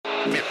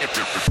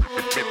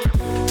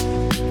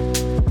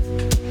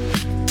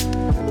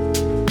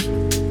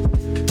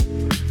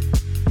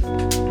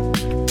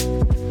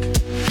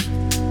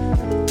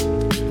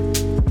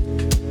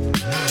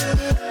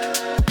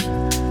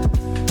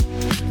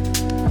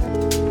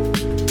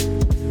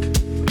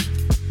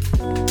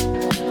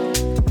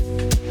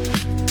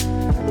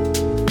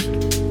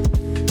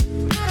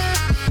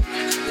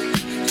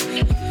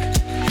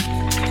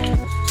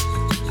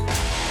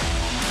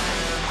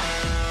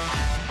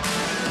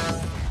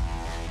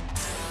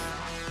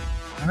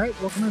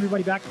Welcome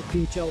everybody back to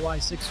the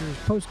PHLY Sixers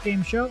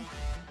post-game show.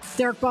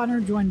 Derek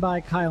Bodner joined by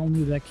Kyle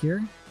Neubeck here.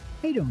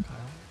 How you doing,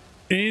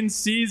 Kyle?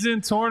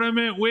 In-season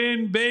tournament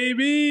win,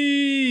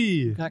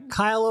 baby! Got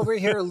Kyle over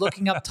here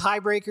looking up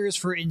tiebreakers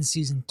for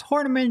in-season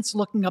tournaments,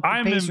 looking up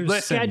the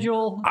Pacers'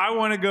 schedule. I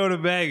want to go to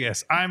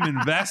Vegas. I'm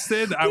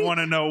invested. I want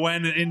to know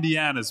when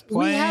Indiana's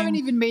playing. We haven't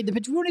even made the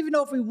pitch. We don't even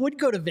know if we would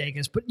go to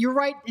Vegas, but you're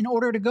right. In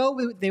order to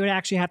go, they would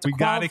actually have to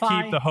qualify. We got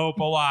to keep the hope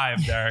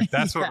alive, Derek.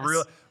 That's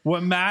yes.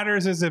 What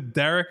matters is if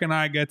Derek and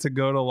I get to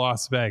go to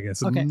Las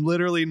Vegas. Okay.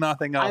 Literally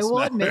nothing else. I will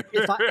matters. admit,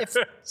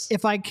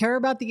 if I care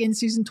about the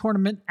in-season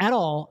tournament at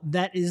all,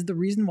 that is the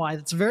reason why.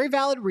 That's a very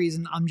valid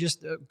reason. I'm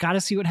just got to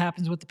see what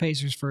happens with the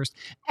Pacers first.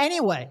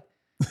 Anyway.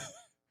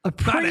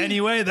 Not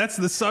anyway. That's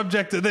the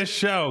subject of this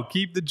show.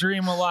 Keep the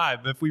dream alive.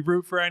 If we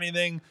root for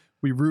anything,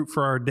 we root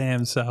for our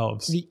damn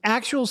selves. The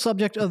actual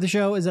subject of the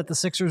show is that the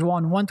Sixers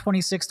won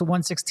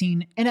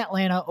 126-116 in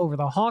Atlanta over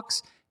the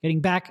Hawks, getting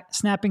back,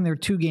 snapping their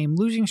 2-game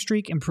losing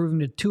streak, improving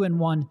to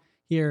 2-1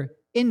 here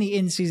in the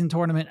in-season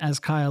tournament, as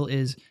Kyle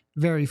is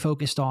very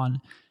focused on.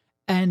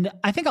 And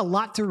I think a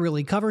lot to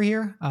really cover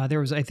here.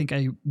 There was, I think,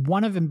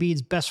 one of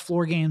Embiid's best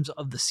floor games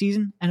of the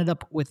season. Ended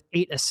up with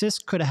 8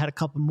 assists. Could have had a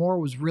couple more.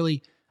 Was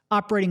really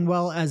operating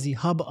well as the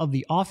hub of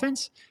the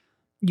offense.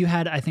 You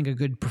had, I think, a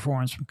good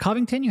performance from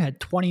Covington. You had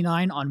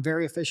 29 on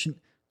very efficient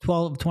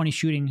 12 of 20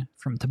 shooting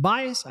from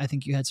Tobias. I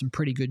think you had some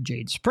pretty good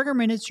Jade Springer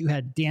minutes. You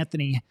had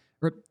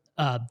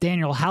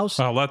Daniel House.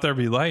 Oh, let there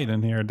be light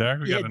in here,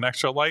 Derek. We got an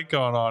extra light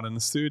going on in the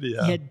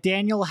studio. You had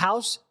Daniel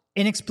House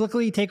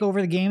inexplicably take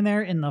over the game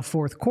there in the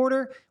fourth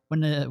quarter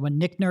when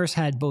Nick Nurse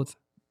had both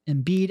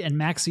Embiid and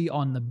Maxey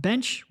on the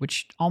bench,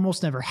 which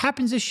almost never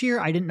happens this year.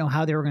 I didn't know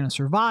how they were going to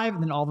survive.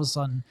 And then all of a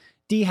sudden,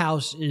 D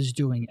House is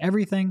doing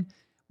everything.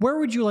 Where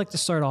would you like to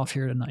start off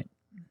here tonight?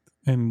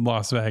 In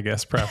Las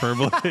Vegas,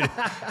 preferably.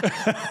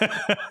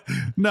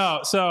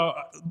 No, so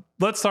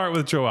let's start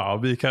with Joel,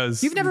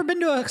 because you've never been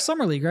to a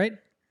summer league, right?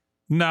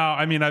 No,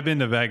 I mean, I've been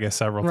to Vegas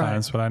several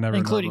times, but I never,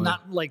 including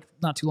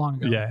not too long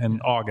ago. Yeah,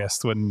 in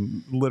August,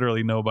 when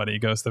literally nobody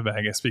goes to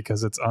Vegas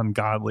because it's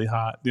ungodly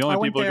hot. The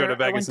only people who go to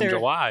Vegas in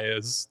July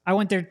is. I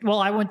went there. Well,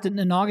 I went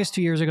in August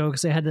 2 years ago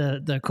because they had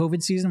the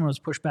COVID season when it was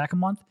pushed back a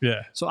month.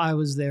 Yeah. So I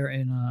was there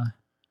in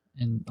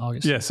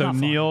August. Yeah. So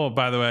Neil,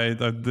 by the way,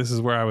 this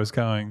is where I was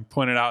going.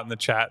 Pointed out in the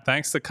chat.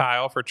 Thanks to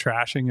Kyle for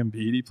trashing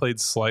Embiid. He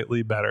played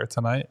slightly better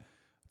tonight.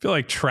 I feel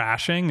like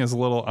trashing is a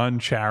little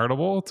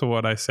uncharitable to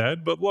what I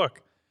said, but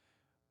look.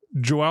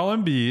 Joel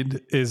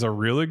Embiid is a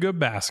really good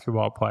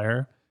basketball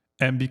player,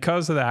 and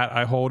because of that,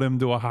 I hold him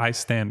to a high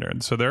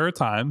standard. So there are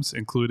times,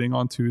 including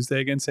on Tuesday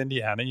against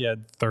Indiana, he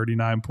had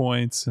 39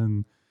 points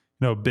and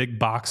big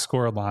box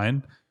score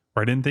line,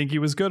 where I didn't think he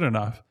was good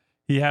enough.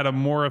 He had a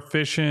more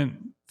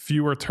efficient,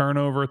 fewer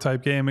turnover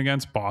type game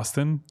against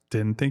Boston.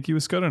 Didn't think he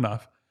was good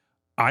enough.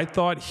 I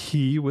thought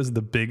he was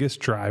the biggest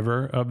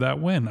driver of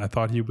that win. I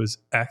thought he was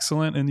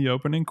excellent in the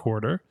opening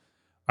quarter.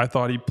 I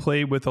thought he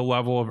played with a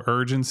level of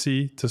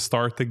urgency to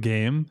start the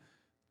game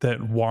that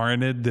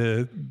warranted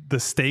the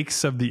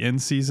stakes of the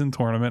in-season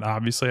tournament.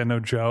 Obviously, I know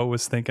Joe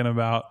was thinking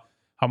about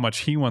how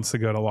much he wants to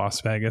go to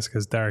Las Vegas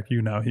because, Derek,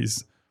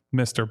 he's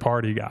Mr.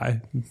 Party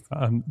Guy.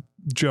 I'm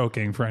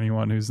joking for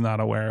anyone who's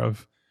not aware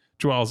of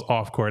Joel's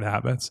off-court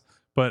habits.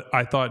 But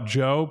I thought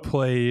Joe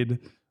played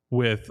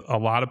with a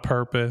lot of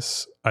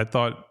purpose. I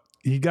thought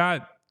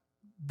the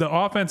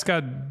offense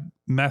got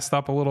messed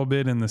up a little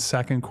bit in the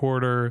second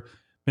quarter.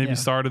 Maybe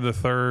started the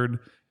third.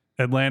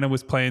 Atlanta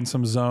was playing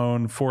some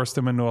zone, forced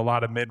him into a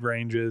lot of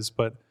mid-ranges,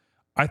 but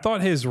I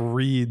thought his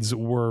reads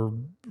were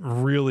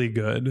really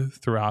good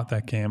throughout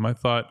that game. I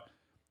thought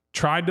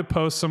tried to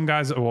post some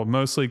guys,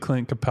 mostly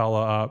Clint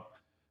Capella up,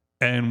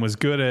 and was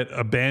good at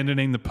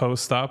abandoning the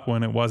post up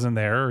when it wasn't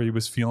there, or he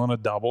was feeling a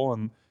double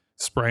and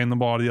spraying the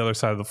ball to the other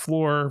side of the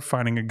floor,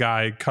 finding a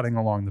guy cutting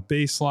along the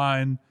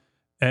baseline.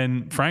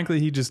 And frankly,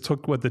 he just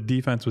took what the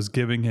defense was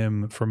giving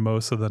him for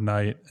most of the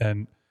night.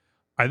 And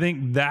I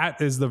think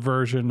that is the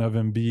version of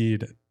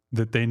Embiid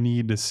that they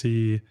need to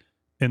see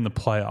in the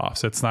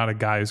playoffs. It's not a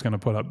guy who's going to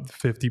put up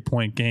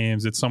 50-point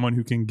games. It's someone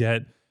who can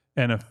get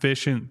an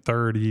efficient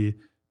 30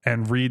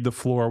 and read the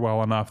floor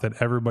well enough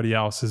that everybody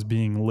else is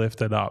being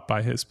lifted up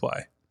by his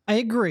play. I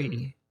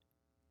agree.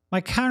 My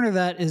counter to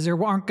that is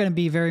there aren't going to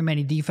be very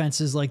many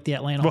defenses like the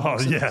Atlanta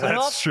Hawks. Well, yeah,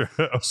 that's true.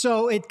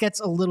 So it gets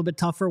a little bit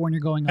tougher when you're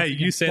going up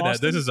against you say Boston.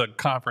 that. This is a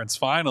conference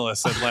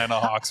finalist Atlanta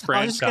Hawks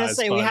franchise. I was just going to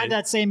say, we had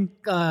that same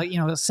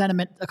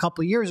sentiment a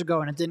couple of years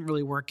ago, and it didn't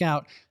really work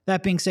out.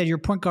 That being said, your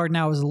point guard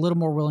now is a little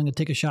more willing to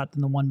take a shot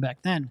than the one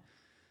back then.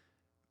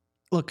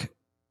 look,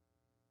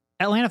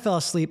 Atlanta fell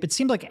asleep. It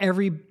seemed like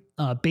every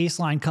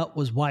baseline cut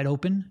was wide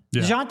open.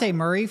 Yeah. DeJounte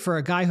Murray, for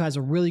a guy who has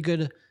a really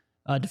good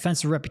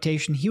defensive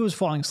reputation, he was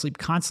falling asleep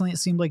constantly. It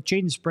seemed like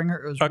Jaden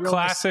Springer. It was a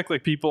classic.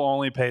 Like people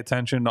only pay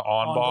attention to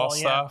on-ball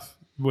stuff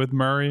with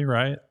Murray,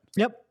 right?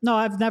 Yep. No,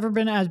 I've never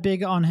been as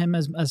big on him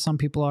as some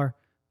people are.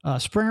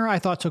 Springer, I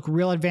thought, took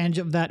real advantage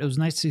of that. It was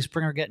nice to see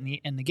Springer get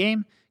in the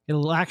game, get a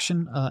little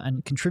action,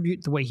 and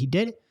contribute the way he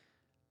did.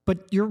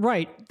 But you're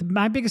right.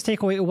 My biggest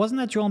takeaway, it wasn't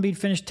that Joel Embiid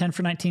finished 10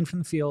 for 19 from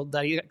the field,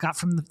 that he got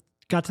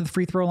to the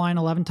free throw line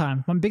 11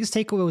 times. My biggest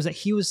takeaway was that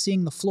he was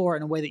seeing the floor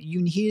in a way that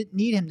you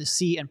need him to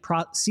see and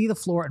see the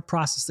floor and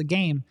process the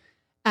game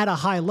at a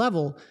high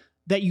level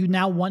that you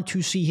now want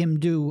to see him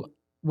do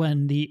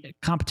when the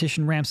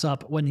competition ramps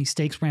up, when the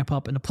stakes ramp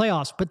up in the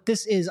playoffs. But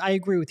I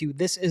agree with you,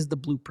 this is the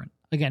blueprint.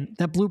 Again,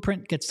 that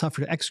blueprint gets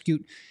tougher to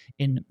execute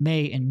in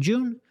May and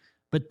June,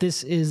 but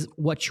this is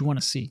what you want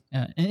to see,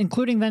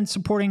 including then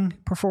supporting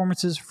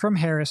performances from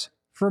Harris,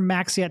 from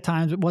Maxey at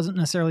times. It wasn't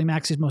necessarily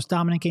Maxey's most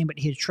dominant game, but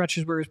he had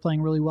stretches where he was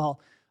playing really well.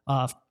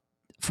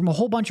 From a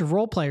whole bunch of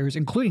role players,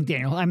 including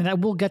Daniel. I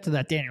mean, we'll get to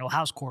that Daniel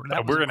House quarter.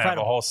 We're going to have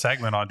a whole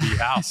segment on D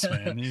House,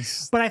 man.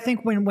 But I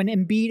think when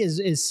Embiid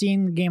is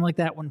seeing the game like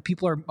that, when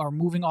people are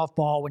moving off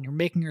ball, when you're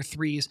making your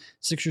threes,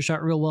 Sixers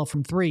shot real well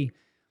from three,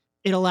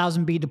 it allows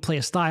Embiid to play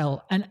a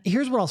style. And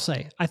here's what I'll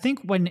say. I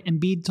think when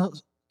Embiid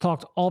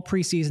talked all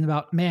preseason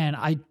about, man,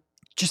 I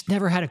just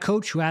never had a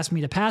coach who asked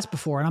me to pass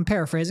before. And I'm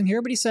paraphrasing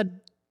here, but he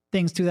said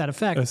things to that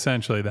effect.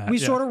 Essentially that. We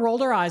sort of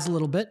rolled our eyes a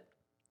little bit.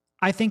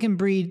 I think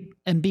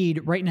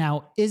Embiid right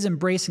now is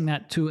embracing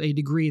that to a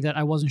degree that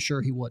I wasn't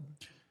sure he would.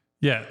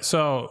 Yeah.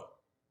 So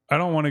I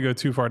don't want to go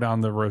too far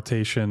down the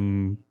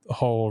rotation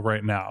hole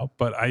right now,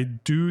 but I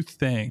do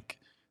think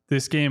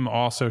this game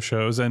also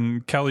shows,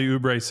 and Kelly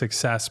Oubre's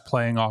success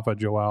playing off of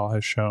Joel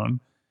has shown,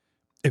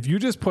 if you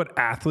just put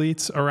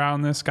athletes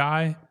around this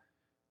guy,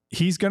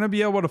 he's going to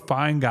be able to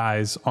find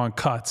guys on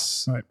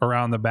cuts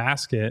around the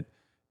basket.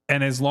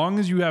 And as long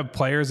as you have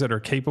players that are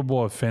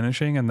capable of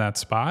finishing in that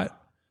spot,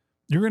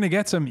 you're going to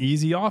get some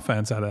easy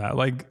offense out of that.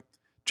 Like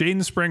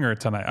Jaden Springer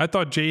tonight. I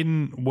thought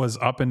Jaden was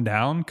up and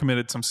down,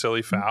 committed some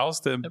silly fouls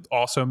that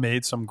also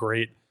made some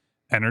great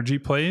energy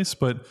plays.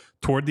 But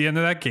toward the end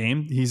of that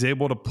game, he's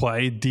able to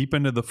play deep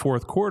into the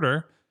fourth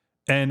quarter.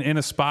 And in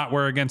a spot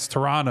where against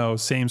Toronto,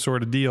 same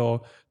sort of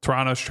deal,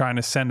 Toronto's trying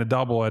to send a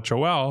double at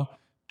Joel.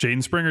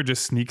 Jaden Springer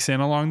just sneaks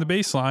in along the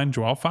baseline.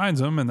 Joel finds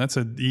him, and that's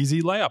an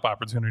easy layup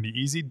opportunity,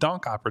 easy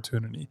dunk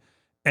opportunity.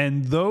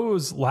 And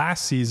those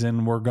last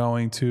season were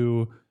going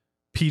to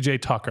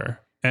PJ Tucker.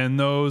 And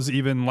those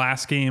even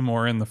last game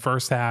or in the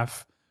first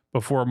half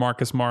before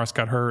Marcus Morris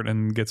got hurt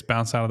and gets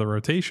bounced out of the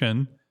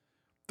rotation,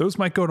 those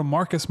might go to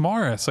Marcus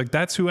Morris. Like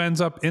that's who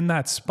ends up in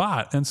that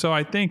spot. And so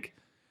I think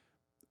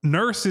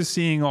Nurse is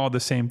seeing all the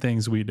same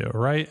things we do,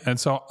 right? And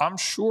so I'm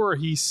sure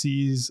he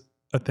sees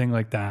a thing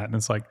like that. And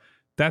it's like,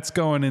 that's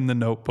going in the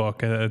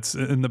notebook. And it's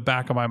in the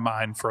back of my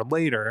mind for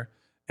later.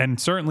 And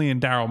certainly in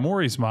Daryl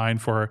Morey's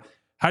mind for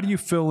how do you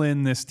fill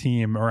in this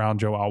team around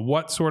Joel?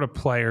 What sort of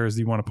players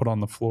do you want to put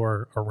on the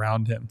floor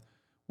around him?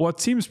 Well, it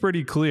seems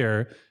pretty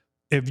clear.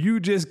 If you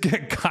just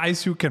get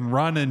guys who can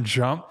run and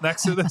jump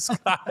next to this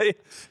guy,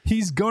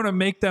 he's going to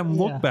make them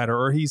look better,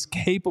 or he's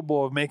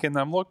capable of making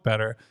them look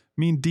better. I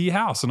mean, D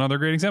House, another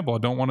great example. I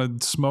don't want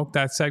to smoke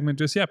that segment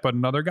just yet, but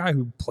another guy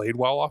who played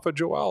well off of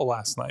Joel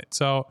last night.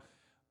 So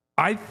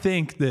I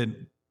think that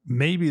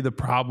maybe the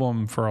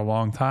problem for a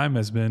long time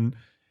has been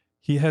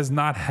he has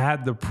not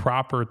had the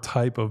proper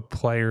type of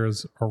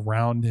players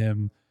around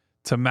him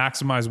to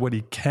maximize what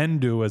he can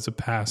do as a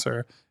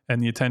passer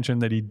and the attention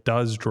that he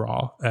does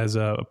draw as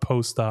a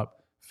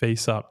post-up,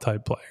 face-up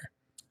type player.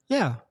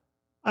 Yeah.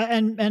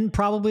 And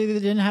probably they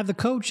didn't have the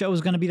coach that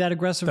was going to be that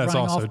aggressive running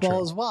off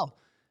ball as well.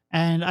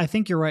 And I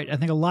think you're right. I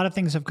think a lot of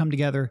things have come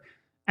together,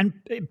 and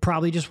it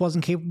probably just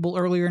wasn't capable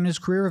earlier in his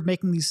career of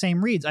making these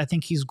same reads. I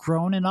think he's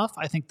grown enough.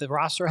 I think the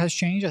roster has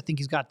changed. I think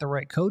he's got the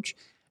right coach.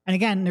 And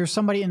again, there's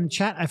somebody in the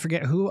chat, I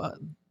forget who,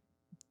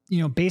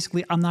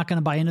 basically I'm not going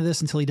to buy into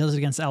this until he does it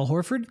against Al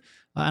Horford.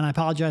 And I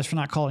apologize for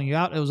not calling you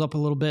out. It was up a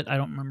little bit. I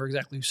don't remember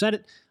exactly who said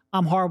it.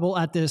 I'm horrible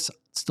at this,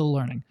 still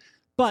learning.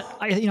 But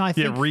I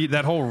think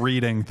that whole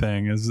reading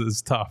thing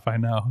is tough. I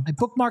know. I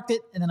bookmarked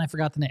it and then I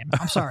forgot the name.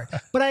 I'm sorry,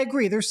 but I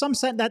agree. There's some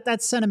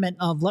that sentiment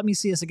of let me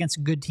see us against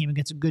a good team,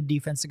 against a good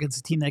defense, against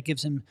a team that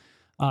gives him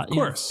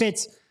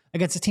fits,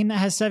 against a team that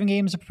has 7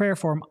 games to prepare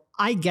for him.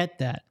 I get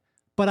that,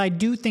 but I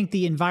do think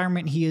the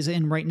environment he is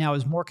in right now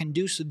is more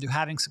conducive to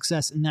having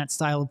success in that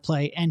style of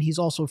play, and he's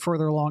also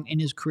further along in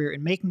his career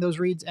in making those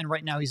reads. And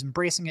right now he's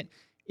embracing it.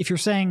 If you're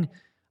saying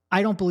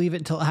I don't believe it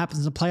until it happens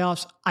in the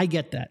playoffs, I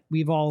get that.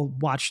 We've all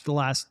watched the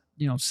last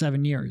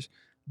 7 years,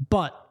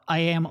 but I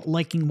am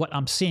liking what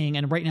I'm seeing.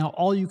 And right now,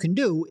 all you can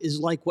do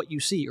is like what you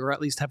see, or at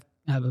least have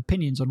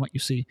opinions on what you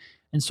see.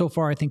 And so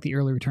far, I think the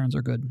early returns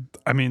are good.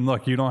 I mean,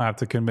 look, you don't have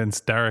to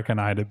convince Derek and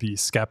I to be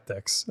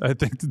skeptics. I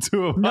think the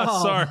two of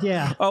us are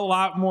a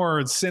lot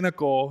more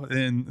cynical,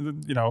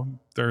 and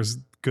there's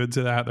good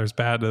to that, there's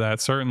bad to that,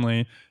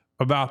 certainly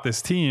about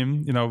this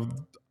team.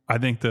 I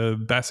think the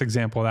best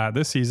example of that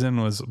this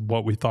season was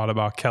what we thought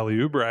about Kelly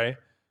Oubre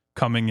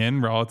coming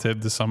in relative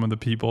to some of the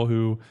people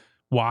who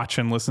watch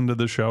and listen to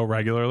the show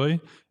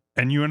regularly.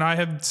 And you and I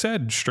have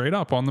said straight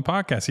up on the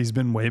podcast, he's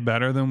been way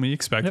better than we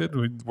expected.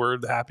 Yep.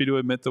 We're happy to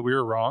admit that we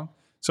were wrong.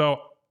 So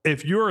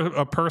if you're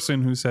a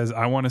person who says,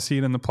 I want to see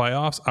it in the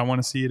playoffs, I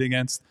want to see it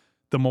against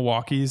the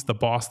Milwaukees, the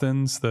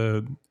Bostons,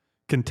 the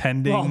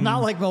contending. Well,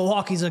 not like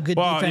Milwaukee's a good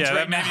defense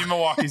right now. Maybe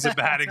Milwaukee's a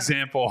bad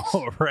example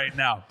right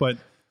now. But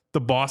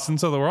the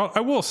Bostons of the world,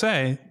 I will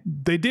say,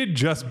 they did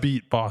just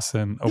beat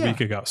Boston a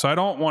week ago. So I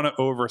don't want to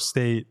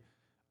overstate.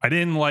 I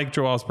didn't like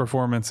Joel's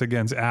performance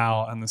against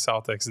Al and the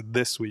Celtics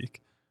this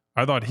week.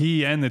 I thought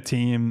he and the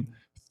team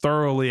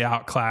thoroughly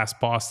outclassed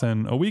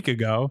Boston a week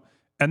ago.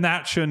 And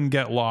that shouldn't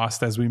get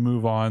lost as we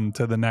move on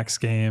to the next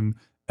game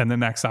and the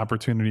next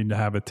opportunity to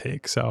have a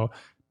take. So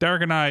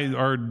Derek and I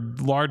are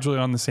largely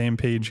on the same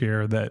page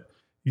here that,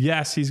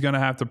 yes, he's going to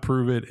have to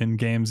prove it in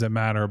games that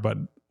matter, but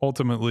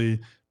ultimately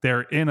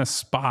they're in a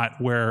spot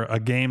where a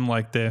game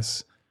like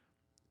this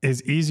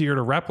is easier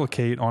to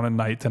replicate on a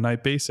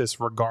night-to-night basis,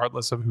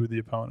 regardless of who the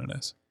opponent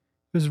is.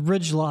 It was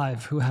Ridge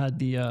Live who had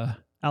the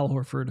Al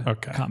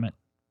Horford comment.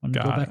 Want to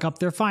go back up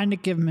there, find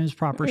it, give him his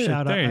proper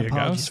shout out. There you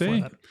go.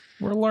 See,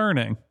 we're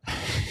learning.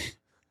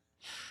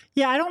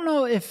 Yeah, I don't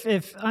know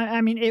if I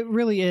mean, it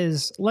really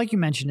is, like you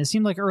mentioned, it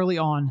seemed like early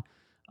on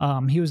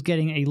he was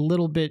getting a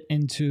little bit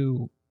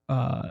into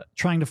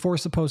trying to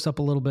force the post up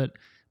a little bit,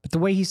 but the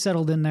way he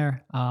settled in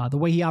there, the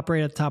way he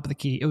operated at the top of the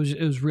key, it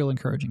was real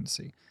encouraging to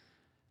see.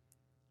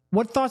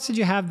 What thoughts did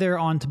you have there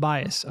on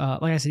Tobias?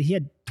 Like I said, he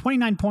had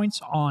 29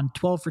 points on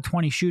 12 for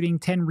 20 shooting,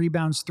 10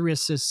 rebounds, 3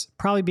 assists,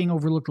 probably being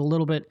overlooked a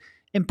little bit,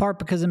 in part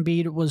because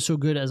Embiid was so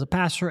good as a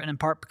passer, and in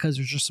part because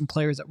there's just some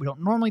players that we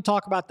don't normally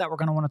talk about that we're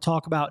going to want to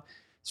talk about,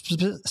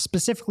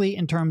 specifically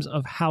in terms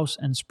of House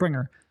and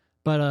Springer.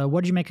 But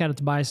what did you make out of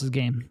Tobias's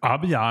game? I'll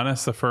be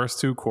honest, the first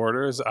 2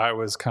 quarters, I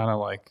was kind of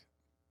like,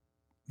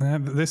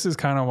 this is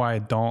kind of why I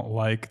don't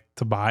like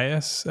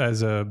Tobias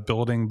as a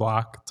building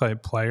block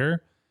type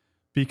player,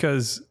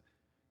 because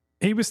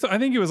he was, I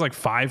think he was like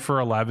 5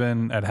 for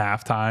 11 at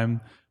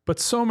halftime,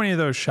 but so many of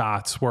those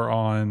shots were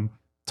on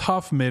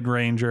tough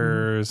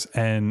mid-rangers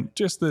and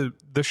just the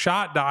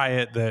shot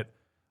diet that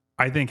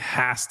I think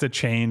has to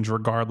change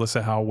regardless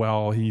of how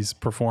well he's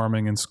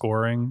performing and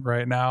scoring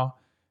right now.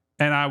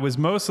 And I was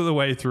most of the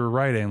way through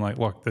writing like,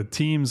 look, the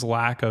team's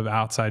lack of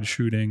outside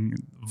shooting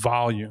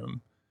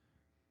volume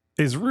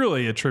is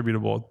really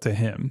attributable to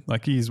him.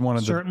 Like he's one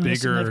of the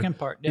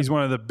bigger, he's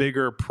one of the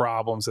bigger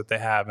problems that they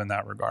have in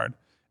that regard.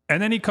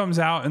 And then he comes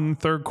out in the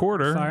third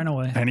quarter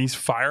and he's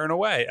firing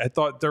away. I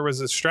thought there was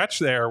a stretch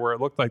there where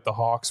it looked like the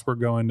Hawks were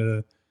going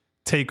to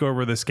take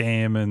over this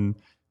game and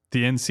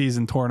the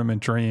in-season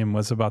tournament dream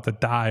was about to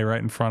die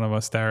right in front of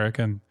us, Derek.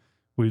 And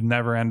we'd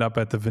never end up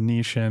at the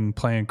Venetian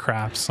playing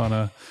craps on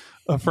a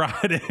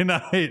Friday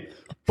night.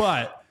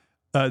 But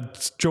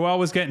Joel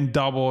was getting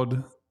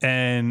doubled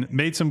and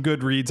made some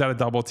good reads out of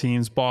double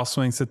teams. Ball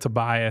swings to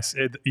Tobias,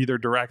 either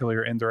directly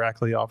or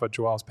indirectly off of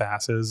Joel's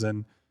passes.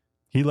 And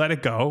he let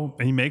it go.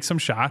 He makes some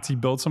shots. He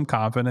builds some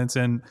confidence.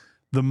 And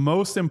the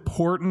most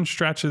important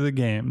stretch of the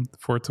game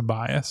for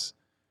Tobias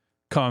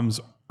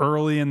comes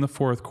early in the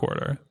fourth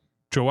quarter.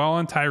 Joel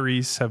and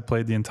Tyrese have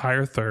played the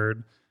entire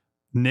third.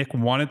 Nick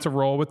wanted to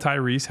roll with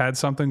Tyrese, had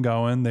something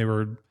going. They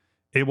were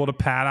able to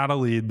pad out a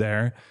lead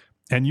there.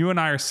 And you and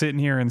I are sitting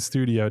here in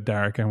studio,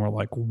 Derek, and we're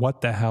like,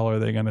 what the hell are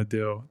they going to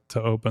do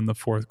to open the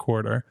fourth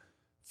quarter?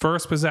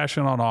 First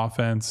possession on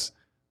offense,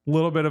 a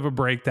little bit of a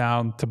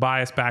breakdown.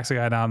 Tobias backs a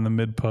guy down in the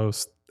mid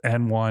post,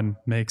 and one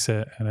makes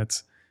it. And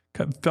it's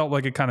felt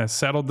like it kind of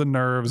settled the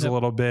nerves a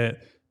little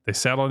bit. They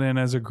settled in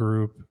as a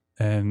group.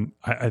 And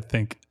I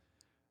think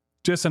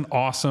just an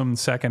awesome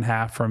second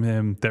half from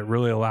him that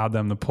really allowed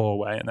them to pull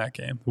away in that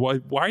game. Why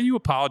are you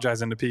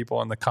apologizing to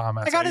people in the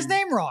comments? I got his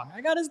name wrong.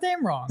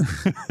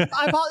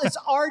 It's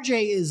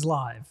RJ is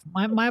live.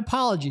 My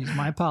apologies.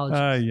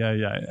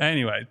 Yeah.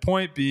 Anyway,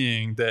 point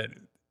being that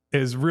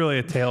is really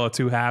a tale of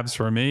two halves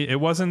for me.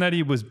 It wasn't that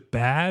he was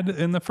bad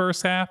in the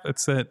first half.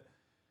 It's that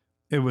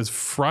it was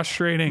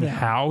frustrating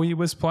how he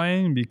was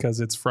playing, because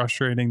it's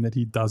frustrating that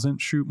he doesn't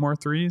shoot more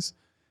threes.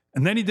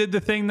 And then he did the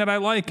thing that I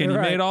like, and he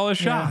made all his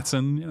shots,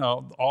 and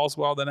all's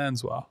well that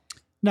ends well.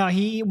 No,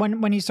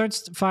 when he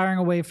starts firing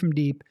away from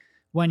deep,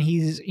 when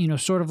he's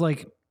sort of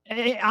like,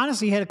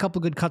 honestly, he had a couple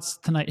good cuts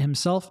tonight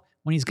himself.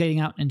 When he's getting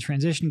out in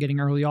transition, getting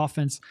early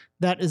offense,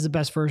 that is the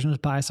best version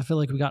of Tobias. I feel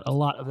like we got a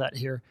lot of that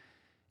here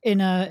in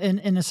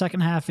the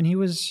second half, and he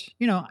was,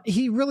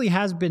 he really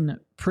has been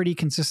pretty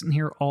consistent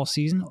here all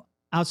season.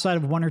 Outside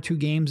of 1 or 2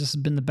 games, this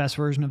has been the best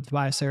version of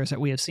Tobias Harris that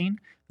we have seen.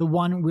 The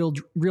one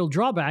real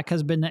drawback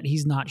has been that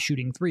he's not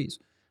shooting threes.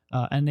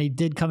 And they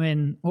did come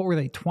in, what were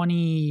they,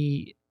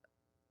 28th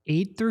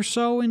or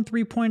so in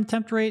three-point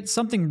attempt rate?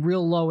 Something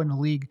real low in the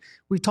league.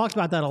 We've talked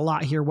about that a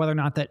lot here, whether or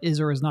not that is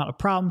or is not a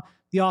problem.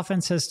 The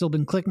offense has still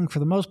been clicking for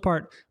the most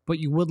part, but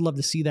you would love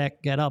to see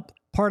that get up.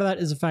 Part of that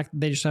is the fact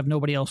that they just have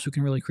nobody else who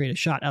can really create a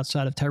shot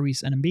outside of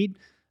Tyrese and Embiid.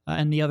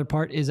 And the other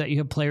part is that you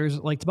have players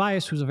like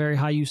Tobias, who's a very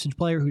high usage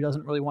player who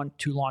doesn't really want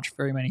to launch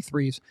very many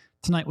threes.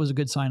 Tonight was a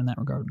good sign in that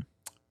regard.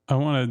 I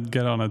want to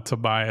get on a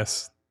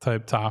Tobias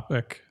type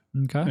topic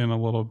in a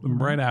little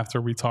right after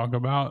we talk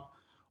about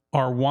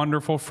our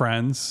wonderful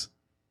friends.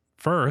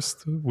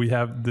 First, we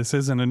have, this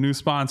isn't a new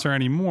sponsor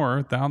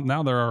anymore.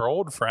 Now they're our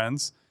old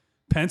friends,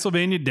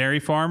 Pennsylvania Dairy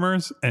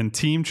Farmers and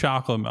Team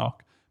Chocolate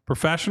Milk.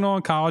 Professional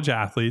and college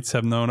athletes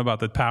have known about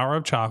the power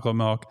of chocolate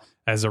milk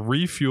as a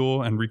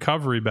refuel and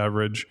recovery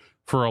beverage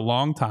for a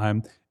long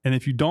time. And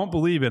if you don't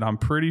believe it, I'm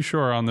pretty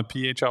sure on the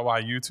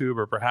PHLY YouTube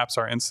or perhaps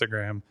our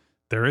Instagram,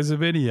 there is a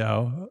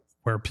video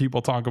where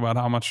people talk about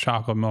how much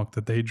chocolate milk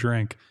that they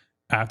drink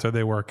after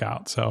they work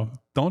out. So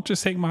don't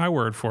just take my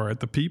word for it.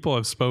 The people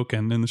have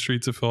spoken in the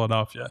streets of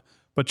Philadelphia.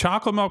 But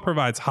chocolate milk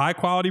provides high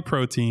quality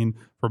protein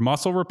for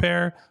muscle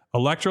repair,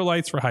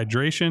 electrolytes for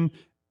hydration,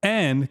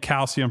 and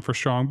calcium for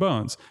strong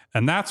bones.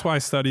 And that's why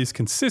studies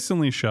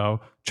consistently show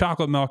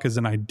chocolate milk is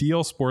an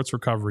ideal sports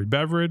recovery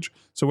beverage.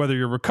 So whether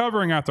you're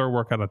recovering after a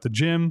workout at the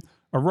gym,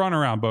 a run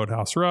around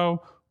Boathouse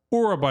Row,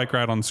 or a bike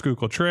ride on the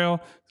Schuylkill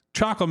Trail,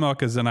 chocolate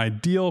milk is an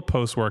ideal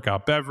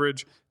post-workout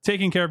beverage.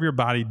 Taking care of your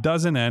body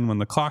doesn't end when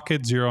the clock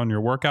hits zero in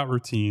your workout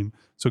routine.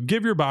 So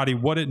give your body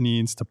what it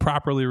needs to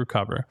properly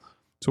recover.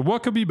 So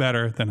what could be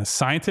better than a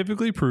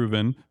scientifically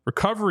proven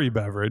recovery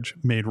beverage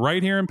made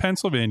right here in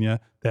Pennsylvania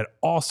that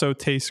also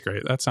tastes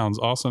great? That sounds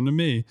awesome to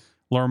me.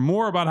 Learn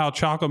more about how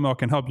chocolate milk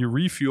can help you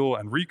refuel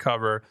and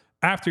recover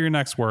after your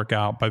next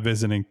workout by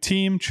visiting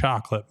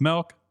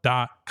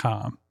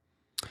teamchocolatemilk.com.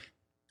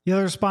 The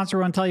other sponsor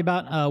I want to tell you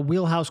about,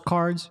 Wheelhouse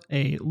Cards,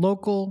 a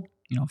local,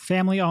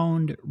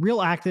 family-owned,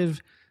 real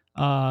active,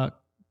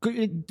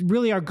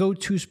 really our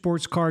go-to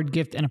sports card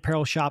gift and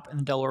apparel shop in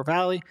the Delaware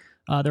Valley.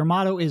 Their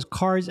motto is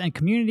cards and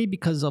community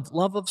because of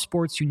love of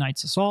sports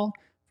unites us all.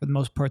 For the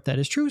most part, that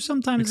is true.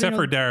 Sometimes, except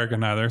for Derek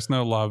and I, there's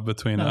no love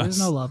between us. There's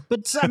no love.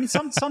 But I mean,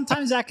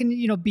 sometimes that can,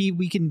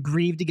 we can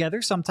grieve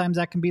together. Sometimes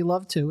that can be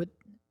love too. It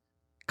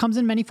comes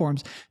in many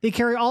forms. They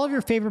carry all of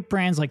your favorite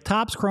brands like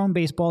Topps, Chrome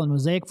Baseball, and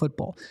Mosaic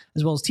Football,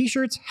 as well as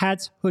t-shirts,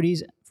 hats,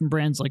 hoodies from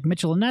brands like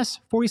Mitchell & Ness,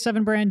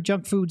 47 Brand,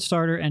 Junk Food,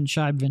 Starter, and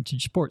Shibe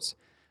Vintage Sports.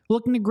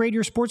 Looking to grade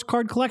your sports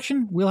card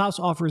collection? Wheelhouse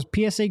offers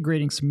PSA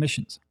grading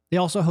submissions. They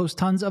also host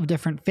tons of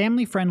different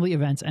family-friendly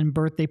events and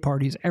birthday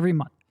parties every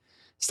month.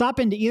 Stop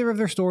into either of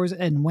their stores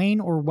in Wayne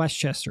or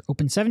Westchester,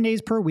 open 7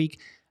 days per week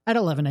at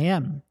 11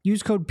 a.m.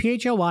 Use code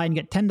PHLY and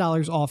get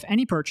 $10 off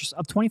any purchase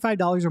of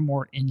 $25 or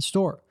more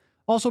in-store.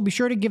 Also, be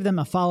sure to give them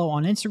a follow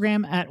on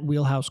Instagram at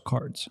Wheelhouse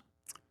Cards.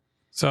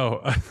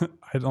 So,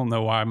 I don't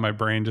know why my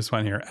brain just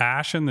went here.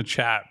 Ash in the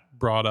chat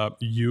brought up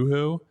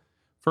Yoo-Hoo.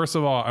 First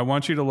of all, I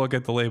want you to look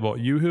at the label.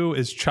 Yoo-Hoo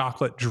is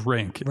chocolate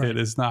drink. Right. It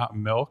is not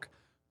milk.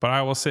 But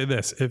I will say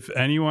this, if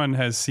anyone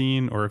has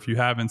seen, or if you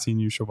haven't seen,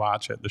 you should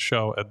watch it, the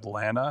show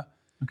Atlanta.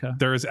 Okay.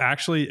 There is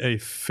actually a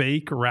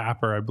fake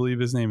rapper, I believe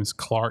his name is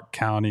Clark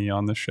County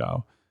on the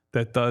show,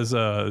 that does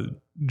a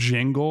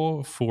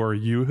jingle for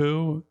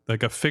Yoo-Hoo,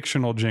 like a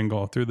fictional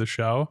jingle through the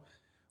show.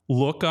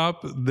 Look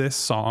up this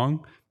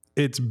song.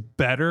 It's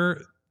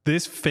better.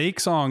 This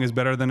fake song is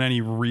better than any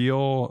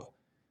real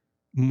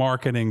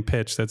marketing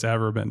pitch that's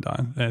ever been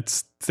done. It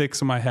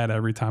sticks in my head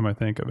every time I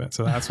think of it.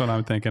 So that's what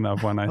I'm thinking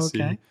of when I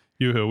see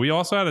Yoo-Hoo. We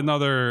also had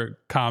another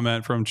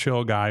comment from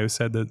Chill Guy who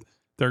said that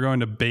they're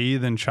going to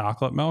bathe in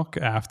chocolate milk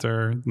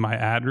after my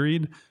ad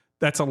read.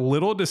 That's a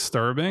little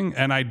disturbing,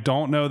 and I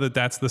don't know that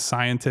that's the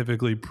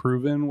scientifically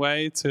proven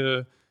way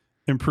to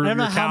improve your calcium. I don't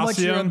know how much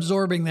you're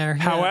absorbing there.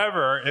 Yeah.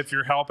 However, if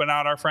you're helping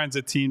out our friends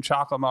at Team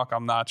Chocolate Milk,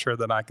 I'm not sure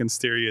that I can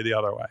steer you the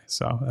other way.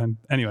 So, and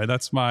anyway,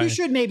 that's my... You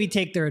should maybe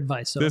take their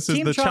advice. So this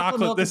is the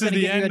chocolate. This is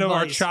the end of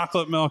our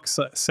chocolate milk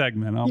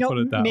segment. I'll put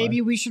it that way.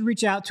 Maybe we should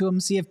reach out to them,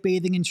 see if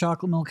bathing in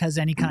chocolate milk has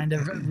any kind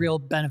of real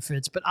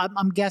benefits, but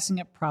I'm guessing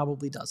it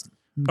probably doesn't.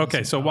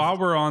 Okay, so while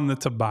we're on the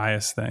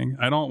Tobias thing,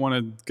 I don't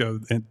want to go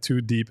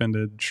too deep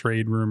into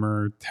trade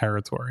rumor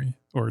territory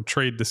or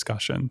trade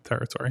discussion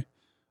territory.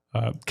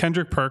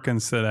 Kendrick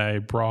Perkins today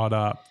brought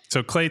up,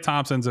 so Klay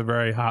Thompson's a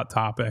very hot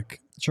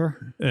topic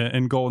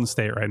in Golden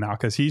State right now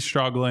because he's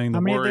struggling.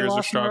 The Warriors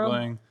are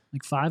struggling.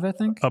 Like 5, I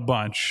think. A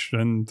bunch,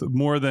 and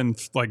more than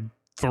like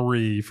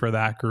 3 for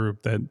that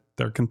group. That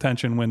their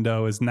contention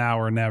window is now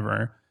or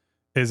never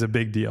is a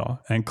big deal.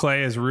 And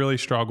Klay has really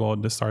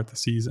struggled to start the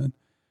season.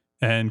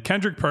 And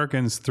Kendrick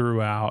Perkins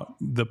threw out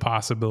the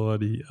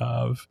possibility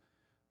of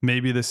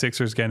maybe the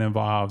Sixers get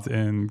involved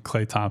in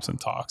Klay Thompson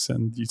talks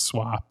and you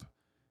swap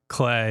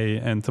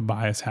Klay and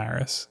Tobias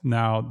Harris.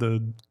 Now,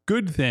 the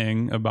good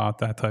thing about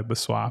that type of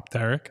swap,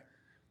 Derek,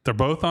 they're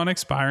both on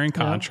expiring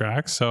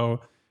contracts.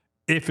 So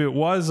if it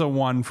was a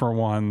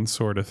 1-for-1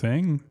 sort of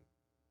thing,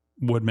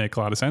 would make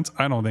a lot of sense.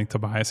 I don't think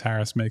Tobias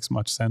Harris makes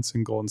much sense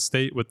in Golden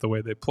State with the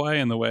way they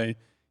play and the way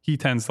he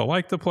tends to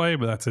like to play,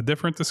 but that's a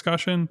different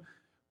discussion.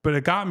 But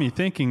it got me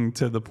thinking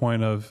to the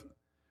point of,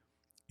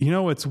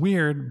 it's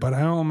weird, but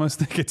I almost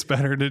think it's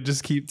better to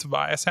just keep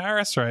Tobias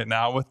Harris right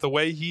now with the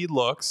way he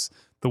looks,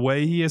 the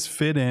way he has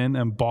fit in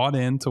and bought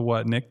into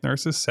what Nick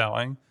Nurse is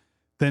selling,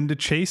 than to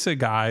chase a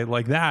guy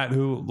like that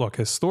who, look,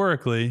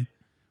 historically,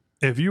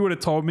 if you would have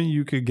told me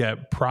you could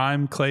get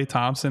prime Klay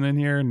Thompson in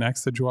here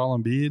next to Joel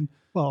Embiid,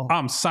 Well,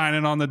 I'm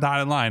signing on the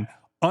dotted line.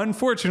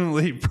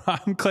 Unfortunately,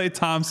 prime Klay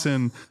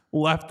Thompson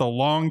left a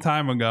long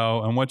time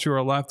ago, and what you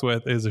are left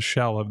with is a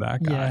shell of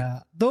that guy. yeah,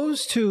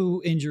 those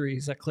two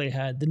injuries that Klay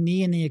had, the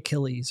knee and the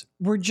Achilles,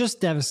 were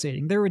just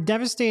devastating. They were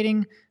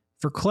devastating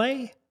for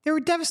Klay. They were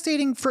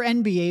devastating for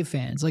NBA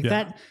fans. Like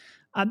that,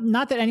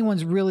 not that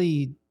anyone's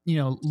really,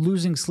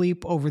 losing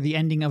sleep over the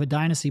ending of a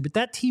dynasty, but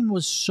that team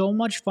was so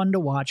much fun to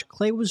watch.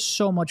 Klay was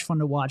so much fun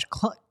to watch.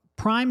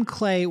 Prime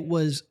Klay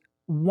was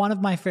one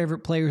of my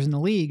favorite players in the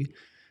league.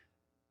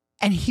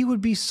 And he would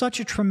be such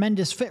a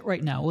tremendous fit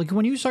right now. Like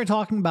when you start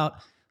talking about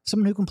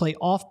someone who can play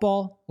off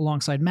ball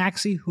alongside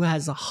Maxey, who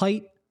has the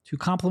height to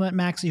complement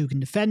Maxey, who can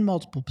defend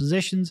multiple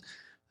positions,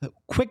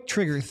 quick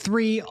trigger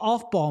three,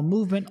 off ball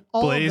movement,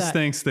 all Blaze of that.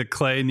 thinks that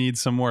Klay needs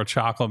some more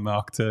chocolate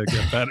milk to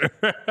get better.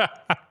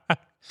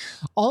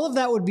 All of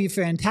that would be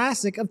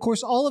fantastic. Of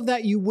course, all of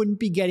that you wouldn't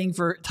be getting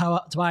for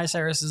Tobias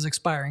Harris's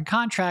expiring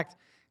contract.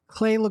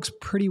 Klay looks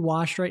pretty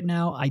washed right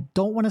now. I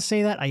don't want to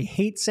say that. I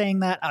hate saying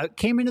that. I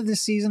came into this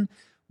season.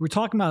 We're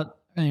talking about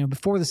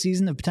before the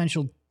season of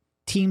potential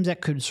teams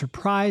that could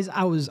surprise.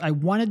 I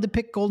wanted to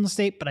pick Golden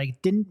State, but I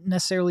didn't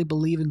necessarily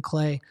believe in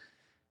Klay.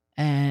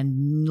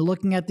 And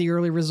looking at the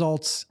early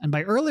results, and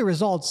by early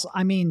results,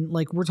 I mean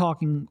like we're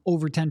talking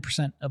over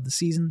 10% of the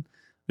season.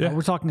 Yeah.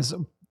 We're talking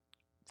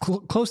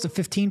close to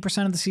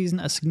 15% of the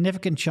season, a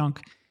significant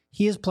chunk.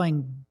 He is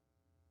playing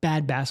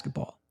bad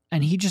basketball,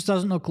 and he just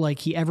doesn't look like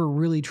he ever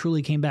really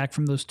truly came back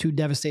from those two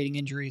devastating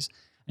injuries.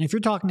 And if you're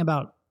talking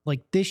about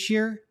like this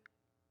year,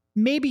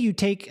 maybe you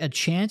take a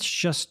chance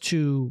just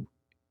to,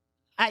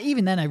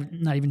 even then, I'm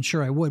not even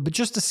sure I would, but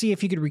just to see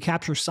if you could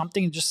recapture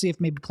something and just see if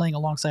maybe playing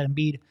alongside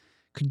Embiid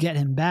could get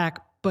him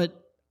back.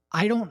 But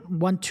I don't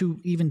want to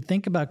even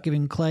think about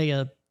giving Klay,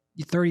 a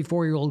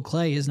 34-year-old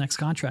Klay, his next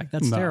contract.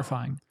 That's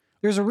terrifying.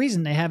 There's a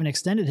reason they haven't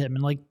extended him.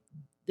 And like,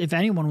 if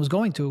anyone was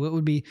going to, it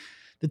would be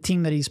the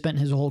team that he spent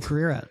his whole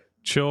career at.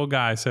 Chill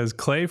Guy says,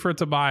 Klay for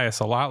Tobias,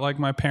 a lot like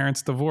my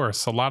parents'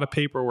 divorce, a lot of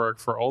paperwork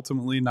for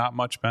ultimately not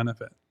much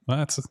benefit.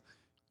 Well,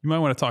 you might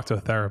want to talk to a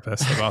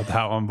therapist about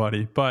that one,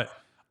 buddy. But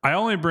I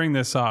only bring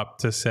this up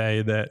to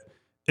say that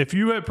if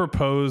you had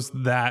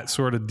proposed that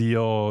sort of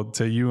deal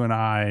to you and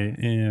I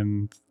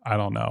in, I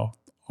don't know,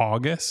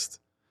 August,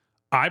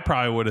 I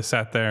probably would have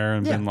sat there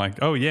and been like,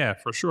 oh, yeah,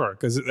 for sure.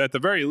 Because at the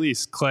very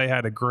least, Klay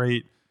had a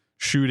great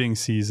shooting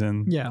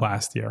season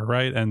last year,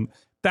 right? And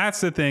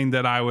that's the thing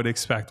that I would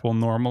expect will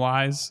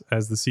normalize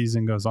as the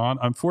season goes on.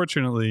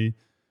 Unfortunately,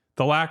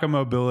 the lack of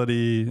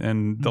mobility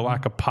and the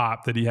lack of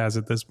pop that he has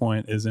at this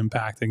point is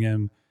impacting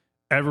him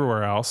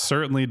everywhere else,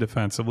 certainly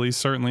defensively,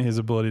 certainly his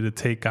ability to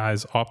take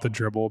guys off the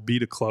dribble,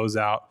 beat a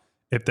closeout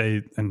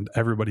and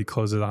everybody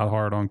closes out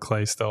hard on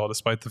Klay still,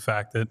 despite the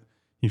fact that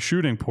he's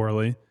shooting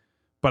poorly.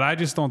 But I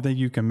just don't think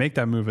you can make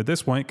that move at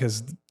this point,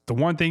 because the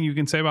one thing you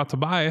can say about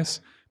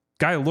Tobias,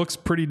 guy looks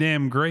pretty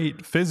damn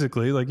great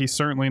physically. Like he's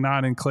certainly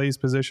not in Klay's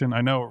position.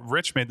 I know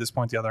Rich made this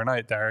point the other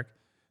night, Derek,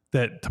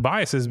 that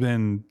Tobias has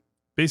been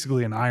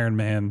basically an Iron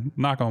Man,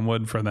 knock on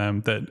wood for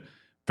them, that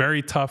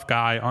very tough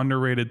guy,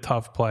 underrated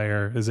tough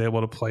player, is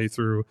able to play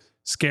through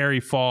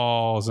scary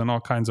falls and all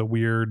kinds of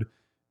weird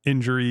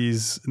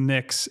injuries,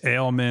 nicks,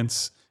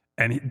 ailments.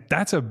 And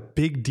that's a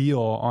big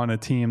deal on a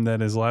team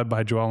that is led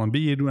by Joel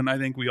Embiid, when I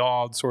think we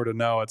all sort of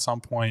know at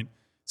some point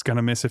he's going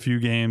to miss a few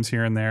games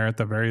here and there at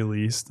the very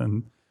least.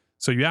 And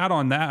so you add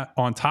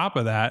on top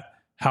of that,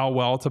 how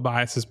well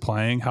Tobias is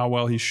playing, how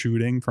well he's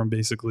shooting from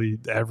basically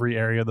every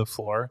area of the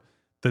floor,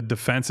 the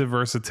defensive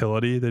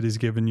versatility that he's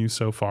given you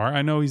so far.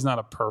 I know he's not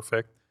a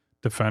perfect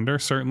defender.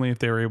 Certainly if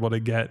they were able to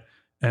get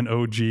an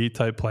OG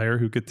type player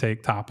who could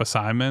take top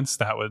assignments,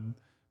 that would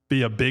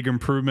be a big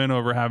improvement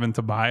over having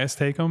Tobias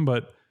take them.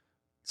 But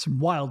some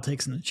wild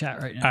takes in the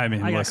chat right now. I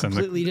mean, listen,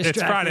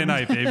 it's Friday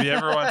night, baby.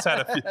 Everyone's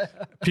had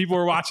people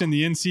are watching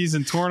the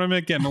in-season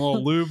tournament, getting a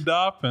little lubed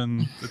up,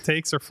 and the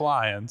takes are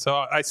flying.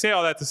 So I say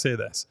all that to say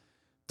this.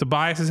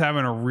 Tobias is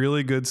having a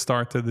really good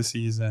start to the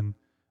season.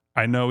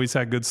 I know he's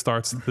had good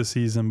starts to the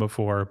season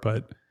before,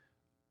 but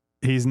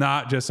he's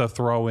not just a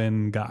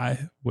throw-in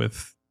guy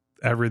with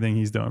everything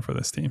he's doing for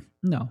this team.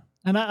 No.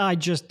 And I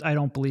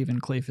don't believe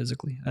in Klay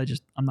physically.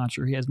 I'm not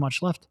sure he has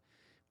much left,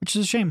 which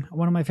is a shame.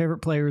 One of my favorite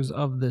players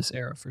of this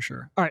era for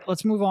sure. All right,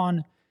 let's move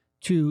on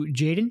to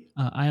Jaden.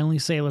 I only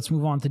say let's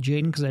move on to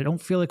Jaden because I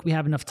don't feel like we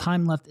have enough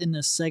time left in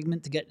this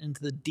segment to get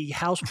into the D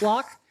house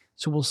block.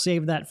 So we'll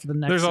save that for the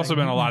next There's also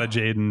segment. been a lot of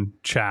Jaden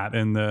chat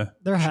in the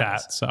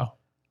chat. So,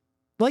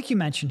 like you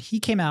mentioned, he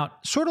came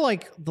out sort of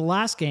like the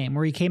last game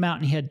where he came out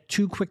and he had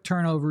 2 quick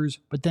turnovers,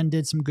 but then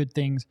did some good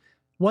things.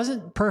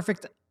 Wasn't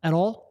perfect at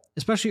all,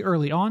 especially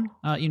early on.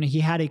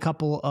 He had a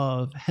couple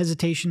of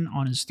hesitation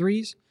on his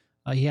threes.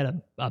 He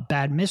had a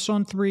bad miss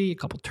on 3, a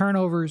couple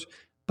turnovers,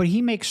 but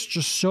he makes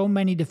just so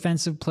many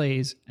defensive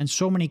plays and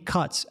so many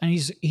cuts. And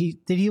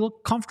did he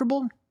look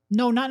comfortable?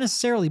 No, not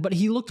necessarily, but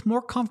he looked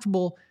more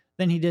comfortable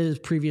than he did his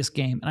previous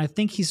game. And I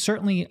think he's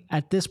certainly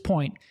at this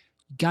point,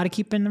 got to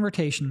keep in the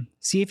rotation,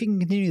 see if he can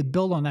continue to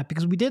build on that,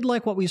 because we did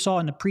like what we saw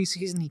in the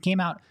preseason. He came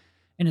out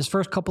in his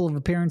first couple of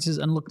appearances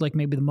and looked like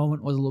maybe the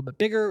moment was a little bit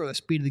bigger or the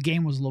speed of the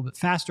game was a little bit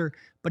faster,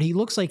 but he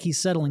looks like he's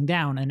settling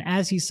down. And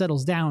as he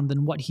settles down,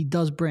 then what he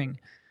does bring,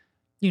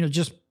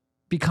 just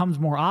becomes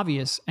more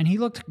obvious. And he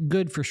looked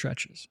good for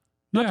stretches.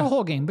 Not the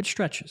whole game, but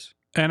stretches.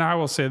 And I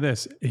will say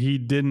this, he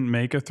didn't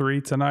make a three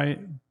tonight,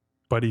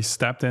 but he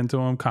stepped into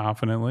them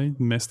confidently,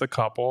 missed a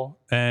couple,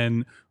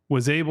 and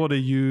was able to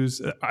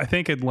use, I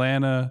think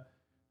Atlanta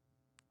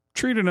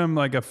treated him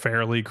like a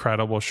fairly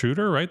credible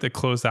shooter, right? They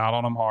closed out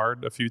on him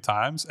hard a few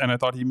times. And I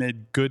thought he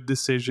made good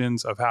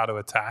decisions of how to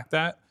attack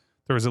that.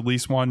 There was at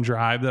least one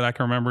drive that I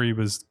can remember. He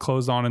was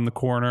closed on in the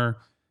corner,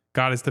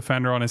 got his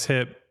defender on his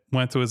hip,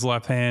 went to his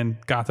left hand,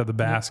 got to the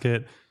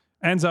basket,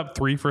 ends up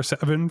 3 for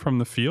 7 from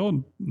the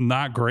field.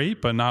 Not great,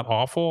 but not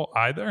awful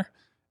either.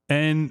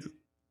 And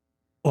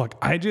look,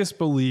 I just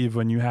believe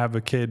when you have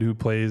a kid who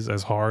plays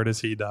as hard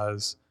as he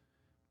does,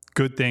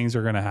 good things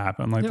are going to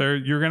happen. Like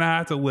you're going to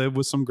have to live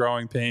with some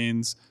growing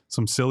pains,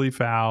 some silly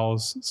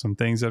fouls, some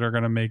things that are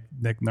going to make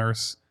Nick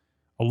Nurse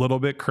a little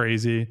bit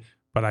crazy.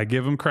 But I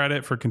give him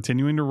credit for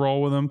continuing to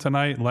roll with him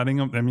tonight, letting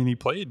him. I mean, he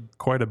played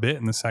quite a bit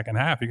in the second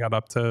half. He got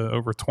up to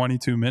over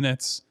 22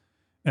 minutes.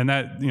 And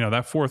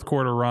that fourth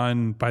quarter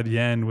run by the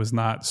end was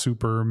not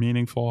super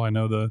meaningful. I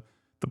know the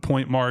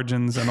point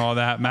margins and all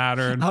that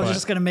mattered. I was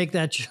just going to make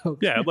that joke.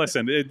 Yeah,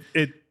 listen,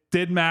 it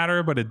did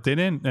matter, but it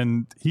didn't.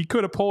 And he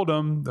could have pulled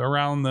him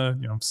around the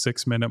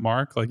 6-minute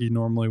mark like he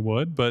normally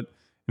would. But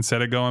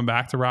instead of going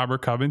back to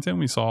Robert Covington,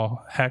 we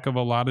saw a heck of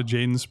a lot of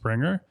Jaden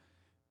Springer.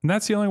 And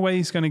that's the only way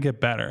he's going to get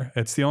better.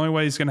 It's the only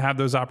way he's going to have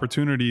those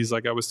opportunities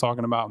like I was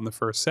talking about in the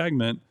first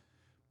segment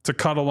to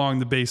cut along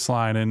the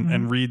baseline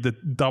and read the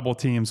double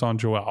teams on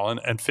Joel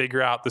and figure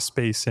out the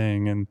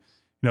spacing and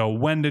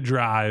when to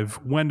drive,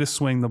 when to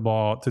swing the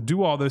ball, to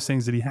do all those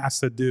things that he has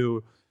to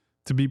do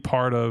to be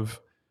part of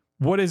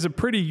what is a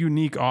pretty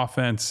unique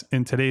offense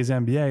in today's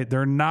NBA.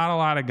 There are not a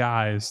lot of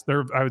guys,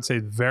 I would say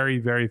very,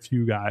 very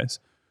few guys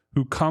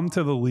who come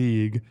to the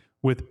league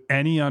with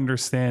any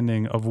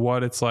understanding of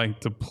what it's like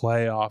to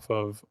play off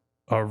of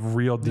a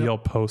real deal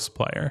post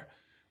player.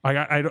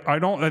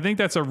 I think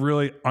that's a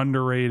really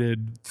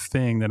underrated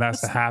thing that has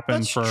to happen.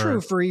 That's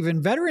true for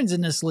even veterans in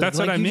this league. That's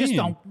what I mean. Just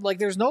don't,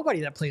 there's nobody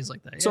that plays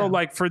like that. So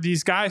for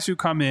these guys who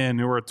come in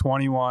who are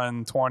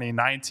 21, 20,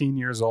 19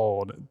 years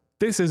old,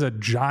 this is a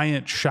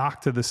giant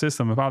shock to the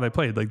system of how they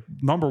played. Like,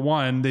 number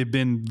one, they've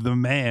been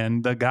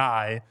the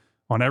guy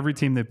on every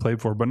team they've played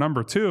for. But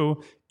number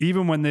two,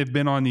 even when they've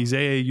been on these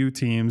AAU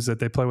teams that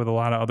they play with a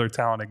lot of other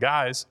talented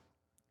guys,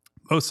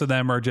 most of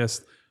them are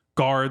just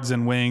guards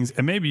and wings.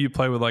 And maybe you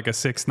play with like a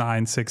 6'9",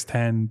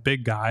 6'10"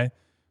 big guy.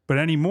 But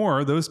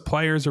anymore, those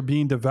players are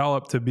being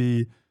developed to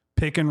be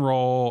pick and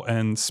roll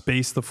and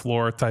space the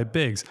floor type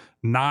bigs,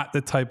 not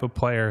the type of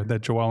player that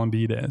Joel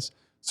Embiid is.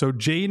 So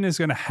Jaden is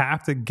going to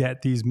have to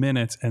get these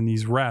minutes and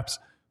these reps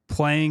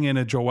playing in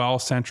a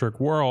Joel-centric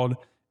world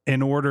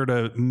in order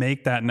to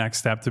make that next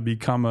step to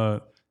become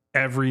a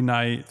every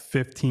night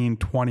 15,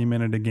 20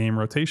 minute a game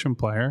rotation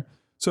player.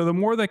 So the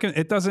more they can,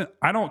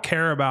 I don't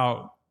care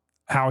about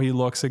how he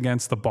looks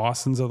against the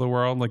Bostons of the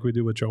world like we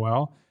do with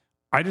Joel.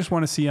 I just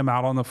want to see him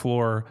out on the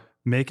floor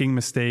making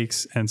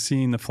mistakes and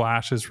seeing the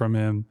flashes from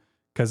him,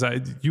 because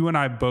you and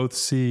I both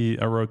see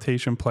a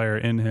rotation player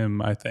in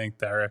him, I think,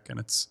 Derek, and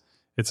it's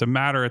a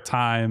matter of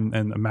time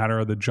and a matter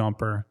of the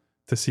jumper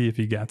to see if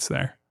he gets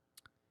there.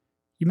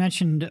 You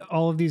mentioned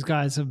all of these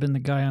guys have been the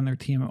guy on their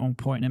team at one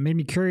point, and it made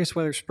me curious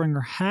whether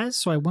Springer has,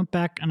 so I went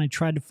back and I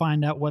tried to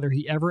find out whether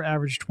he ever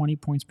averaged 20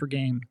 points per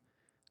game.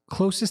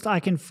 Closest I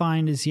can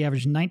find is he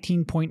averaged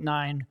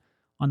 19.9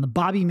 on the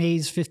Bobby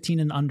Mays 15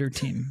 and under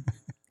team.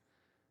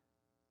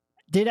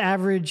 Did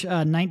average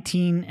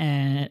 19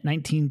 and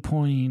 19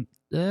 point.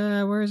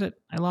 Where is it?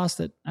 I lost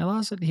it.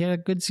 He had a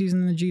good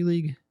season in the G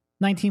League.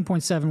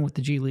 19.7 with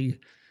the G League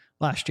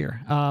last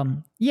year.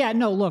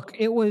 Look,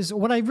 it was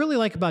what I really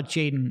like about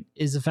Jaden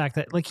is the fact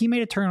that he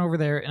made a turnover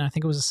there, and I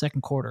think it was the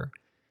second quarter,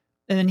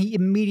 and then he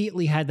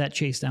immediately had that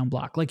chase down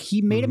block.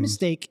 He made a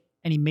mistake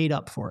and he made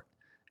up for it.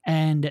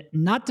 And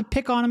not to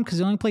pick on him because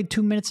he only played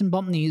 2 minutes and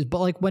bumped knees,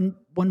 but when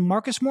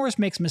Marcus Morris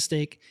makes a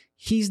mistake,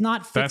 he's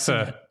not fixing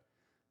it.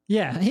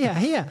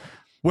 Yeah.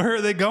 Where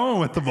are they going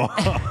with the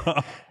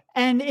ball?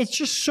 And it's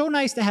just so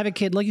nice to have a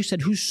kid, like you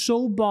said, who's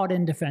so bought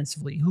in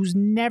defensively, who's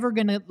never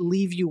going to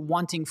leave you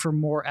wanting for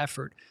more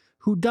effort,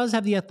 who does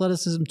have the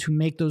athleticism to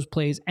make those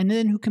plays, and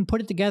then who can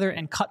put it together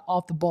and cut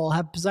off the ball,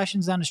 have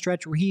possessions down the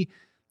stretch where he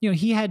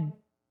had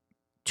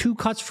 2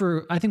 cuts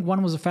for, I think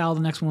one was a foul,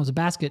 the next one was a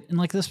basket, in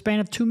the span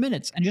of 2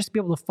 minutes. And just to be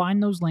able to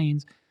find those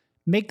lanes,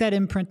 make that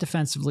imprint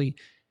defensively,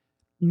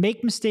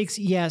 make mistakes,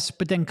 yes,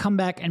 but then come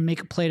back and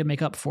make a play to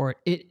make up for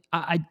it.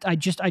 I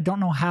don't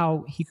know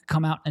how he could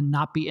come out and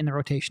not be in the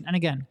rotation. And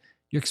again,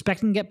 you're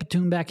expecting to get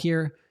Batum back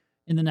here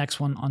in the next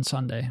one on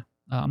Sunday.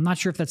 I'm not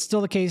sure if that's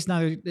still the case.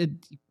 You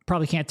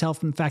probably can't tell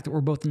from the fact that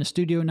we're both in the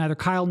studio. Neither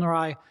Kyle nor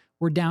I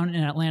were down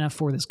in Atlanta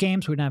for this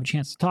game, so we didn't have a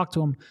chance to talk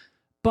to him.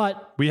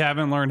 But we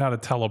haven't learned how to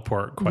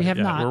teleport quite yet.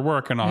 Not. We're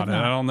working on it.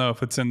 I don't know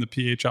if it's in the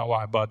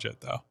PHLY budget,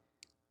 though.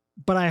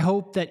 But I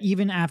hope that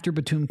even after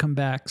Batum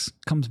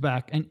comes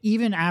back, and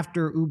even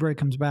after Oubre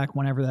comes back,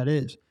 whenever that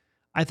is,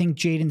 I think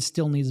Jaden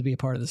still needs to be a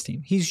part of this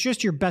team. He's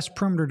just your best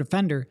perimeter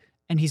defender,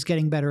 and he's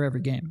getting better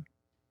every game.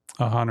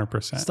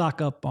 100%.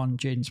 Stock up on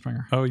Jaden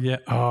Springer. Oh, yeah.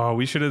 Oh,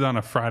 we should have done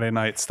a Friday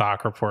night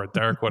stock report.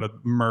 Derek would have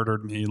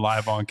murdered me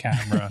live on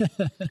camera.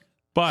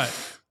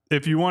 But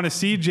if you want to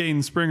see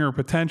Jaden Springer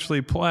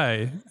potentially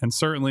play, and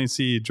certainly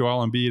see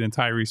Joel Embiid and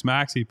Tyrese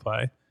Maxey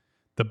play,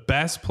 the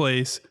best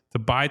place to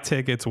buy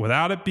tickets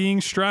without it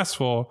being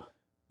stressful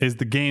is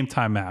the Game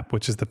Time app,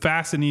 which is the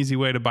fast and easy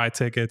way to buy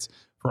tickets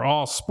for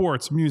all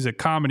sports, music,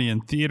 comedy,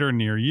 and theater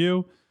near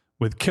you.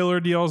 With killer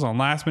deals on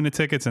last-minute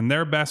tickets and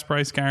their best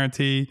price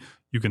guarantee,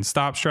 you can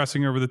stop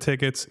stressing over the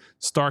tickets,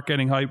 start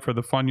getting hyped for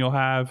the fun you'll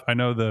have. I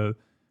know the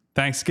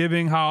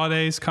Thanksgiving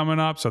holidays coming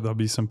up, so there'll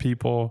be some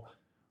people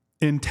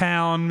in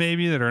town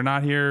maybe that are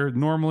not here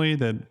normally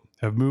that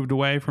have moved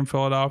away from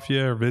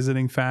Philadelphia or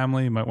visiting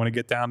family. You might want to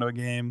get down to a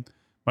game.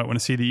 Might want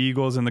to see the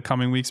Eagles in the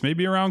coming weeks,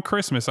 maybe around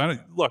Christmas.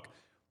 Look,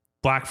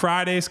 Black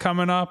Friday's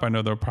coming up. I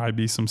know there'll probably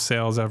be some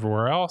sales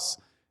everywhere else.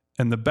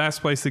 And the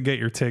best place to get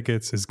your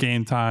tickets is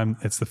Game Time.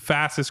 It's the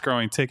fastest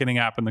growing ticketing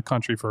app in the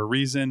country for a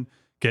reason.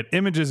 Get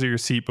images of your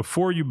seat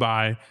before you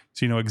buy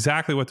so you know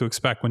exactly what to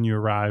expect when you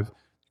arrive.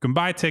 You can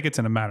buy tickets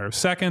in a matter of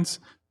seconds,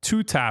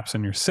 2 taps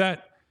and you're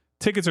set.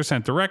 Tickets are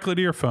sent directly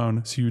to your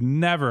phone, so you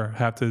never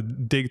have to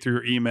dig through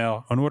your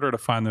email in order to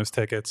find those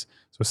tickets.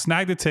 So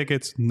snag the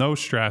tickets, no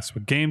stress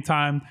with Game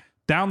Time.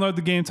 Download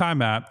the Game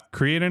Time app,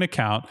 create an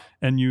account,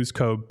 and use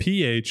code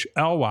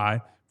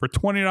PHLY for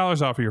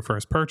 $20 off of your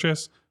first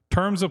purchase.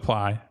 Terms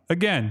apply.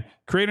 Again,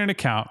 create an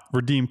account,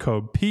 redeem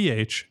code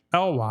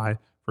PHLY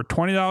for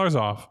 $20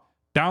 off.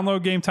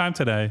 Download Game Time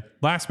today.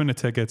 Last minute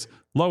tickets,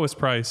 lowest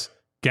price,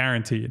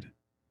 guaranteed.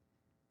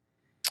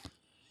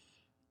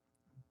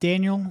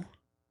 Daniel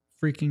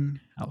freaking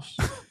House.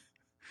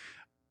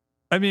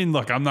 I mean,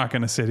 look, I'm not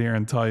going to sit here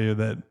and tell you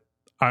that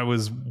I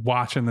was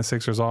watching the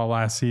Sixers all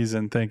last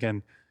season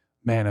thinking,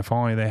 man, if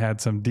only they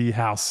had some D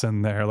House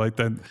in there. Like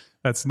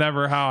that's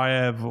never how I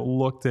have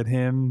looked at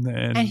him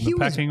in the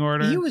pecking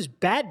order. He was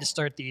bad to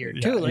start the year,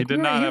 too. Like, he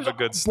did not have a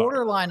good start.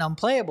 Borderline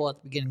unplayable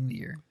at the beginning of the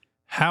year.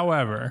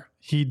 However,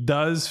 he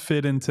does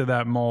fit into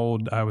that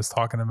mold I was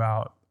talking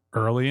about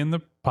early in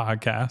the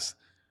podcast.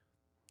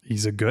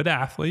 He's a good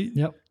athlete.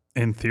 Yep.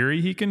 In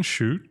theory, he can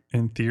shoot.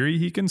 In theory,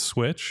 he can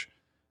switch.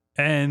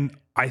 And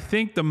I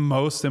think the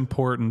most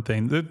important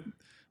thing, the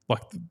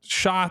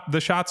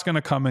shot's going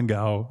to come and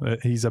go.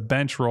 He's a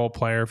bench role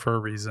player for a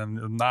reason.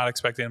 I'm not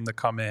expecting him to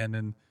come in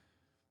and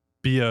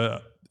be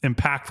a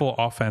impactful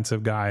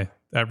offensive guy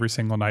every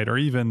single night or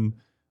even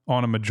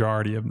on a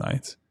majority of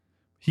nights.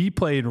 He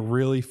played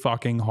really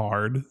fucking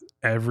hard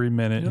every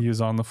minute he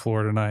was on the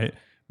floor tonight.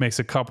 Makes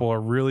a couple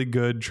of really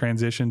good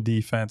transition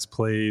defense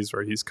plays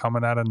where he's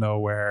coming out of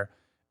nowhere.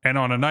 And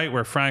on a night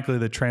where, frankly,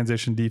 the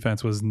transition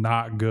defense was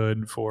not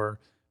good for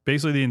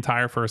basically the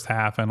entire first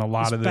half and a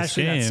lot of this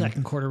game. Especially that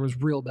second quarter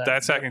was real bad.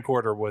 That second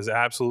quarter was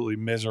absolutely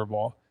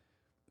miserable.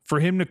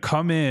 For him to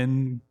come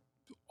in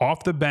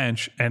off the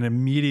bench and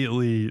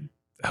immediately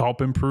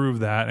help improve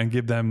that and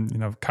give them,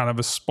 kind of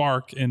a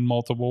spark in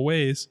multiple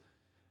ways,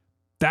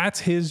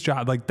 that's his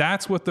job. Like,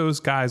 that's what those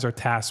guys are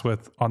tasked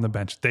with on the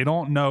bench. They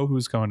don't know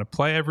who's going to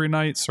play every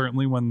night.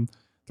 Certainly when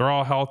they're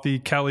all healthy,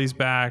 Kelly's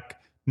back,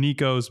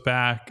 Nico's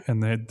back,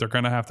 and they're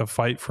going to have to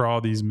fight for all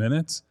these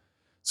minutes.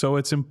 So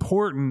it's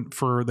important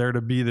for there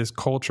to be this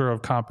culture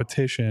of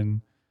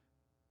competition,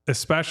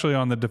 especially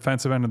on the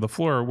defensive end of the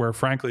floor, where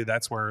frankly,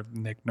 that's where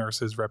Nick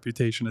Nurse's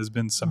reputation has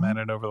been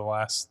cemented over the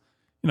last,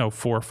 4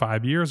 or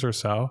 5 years or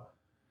so.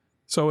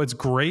 So it's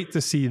great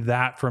to see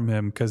that from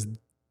him because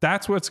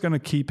that's what's going to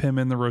keep him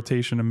in the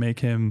rotation and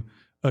make him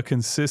a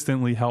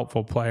consistently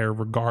helpful player,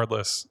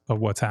 regardless of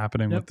what's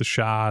happening with the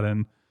shot.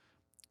 And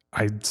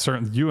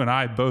you and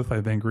I both, I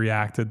think,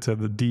 reacted to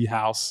the D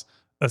House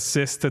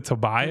assist to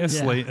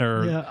Tobias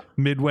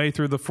midway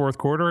through the fourth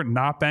quarter,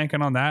 not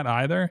banking on that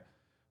either.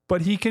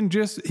 But he can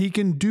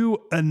do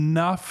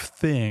enough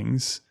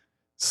things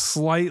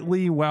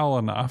slightly well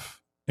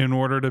enough in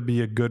order to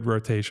be a good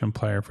rotation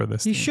player for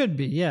this team. He should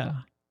be, yeah.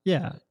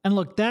 Yeah. And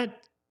look,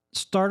 that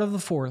start of the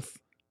fourth,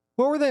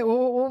 what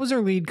was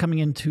their lead coming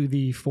into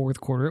the fourth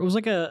quarter? It was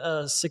like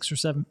a 6 or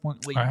 7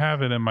 point lead. I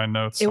have it in my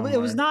notes. It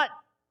was not.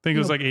 I think it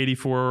was like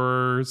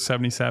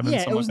 84-77.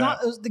 Yeah, it was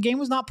not. The game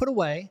was not put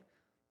away.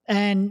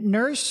 And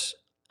Nurse,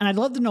 and I'd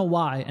love to know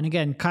why. And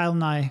again, Kyle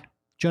and I,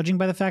 judging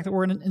by the fact that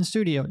we're in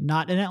studio,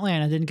 not in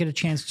Atlanta, didn't get a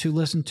chance to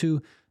listen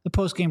to the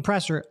post-game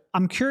presser.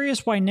 I'm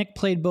curious why Nick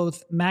played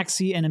both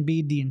Maxey and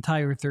Embiid the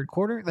entire third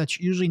quarter. That's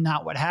usually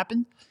not what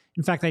happened.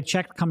 In fact, I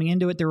checked coming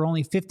into it. There were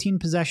only 15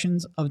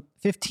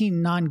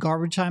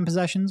 non-garbage time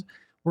possessions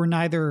where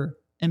neither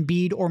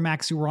Embiid or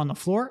Maxey were on the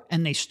floor,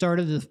 and they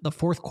started the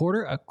fourth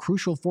quarter, a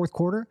crucial fourth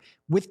quarter,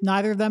 with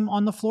neither of them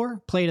on the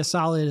floor. Played a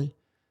solid,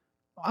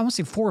 I want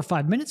to say 4 or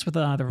 5 minutes with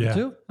either of them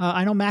too.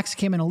 I know Maxey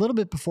came in a little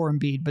bit before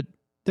Embiid, but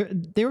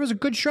there was a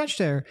good stretch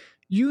there.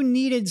 You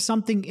needed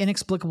something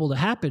inexplicable to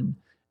happen,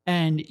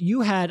 and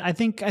you had. I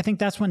think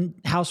that's when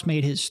House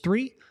made his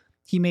three.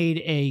 He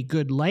made a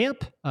good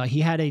layup.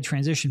 He had a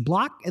transition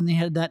block, and they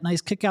had that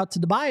nice kick out to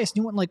Tobias. And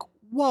you went like,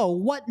 whoa,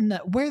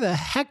 where the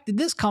heck did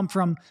this come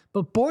from?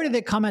 But boy, did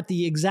it come at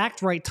the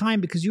exact right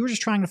time, because you were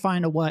just trying to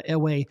find a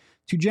way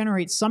to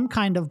generate some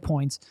kind of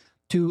points,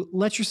 to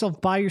let yourself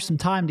buy you some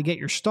time to get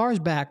your stars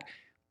back.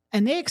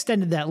 And they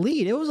extended that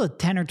lead. It was a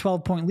 10 or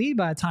 12 point lead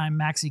by the time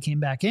Maxey came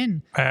back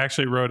in. I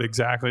actually wrote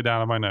exactly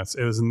down in my notes.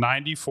 It was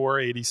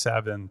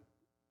 94-87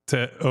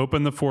 to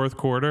open the fourth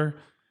quarter.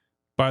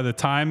 By the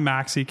time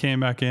Maxey came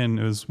back in,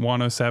 it was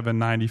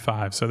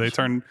 107-95. So they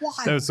turned,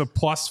 that was a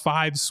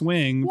 +5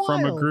 swing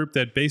from a group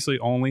that basically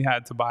only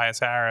had Tobias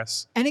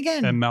Harris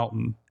and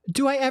Melton.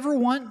 Do I ever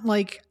want,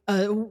 like,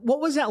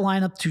 what was that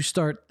lineup to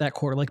start that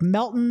quarter? Like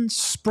Melton,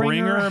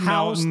 Springer,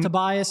 House, Melton,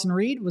 Tobias, and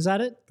Reed? Was that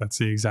it? That's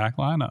the exact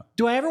lineup.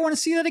 Do I ever want to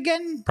see that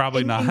again?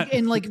 Probably not.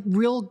 In like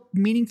real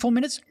meaningful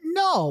minutes?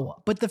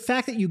 No. But the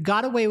fact that you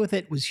got away with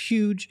it was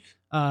huge.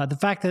 The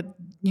fact that,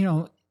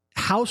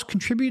 House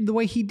contributed the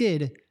way he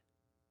did,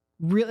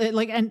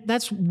 really, and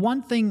that's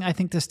one thing I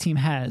think this team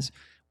has.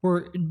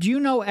 Where do you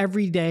know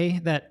every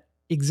day that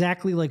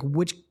exactly like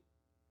which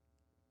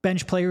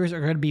bench players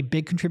are going to be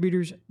big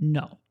contributors?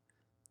 No.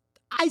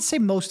 I'd say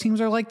most teams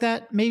are like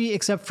that, maybe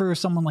except for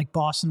someone like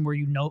Boston where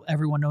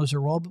everyone knows their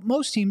role. But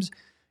most teams,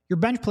 your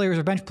bench players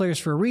are bench players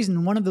for a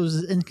reason. One of those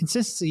is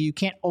inconsistency. You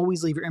can't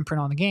always leave your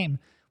imprint on the game.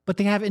 But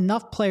they have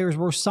enough players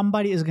where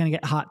somebody is going to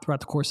get hot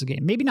throughout the course of the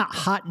game. Maybe not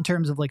hot in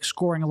terms of like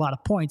scoring a lot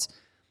of points.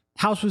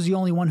 House was the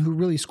only one who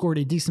really scored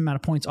a decent amount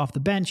of points off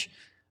the bench.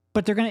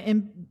 But they're going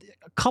to,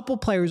 a couple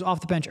players off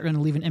the bench are going to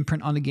leave an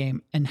imprint on the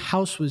game. And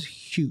House was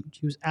huge.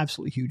 He was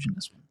absolutely huge in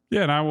this one.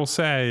 Yeah, and I will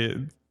say,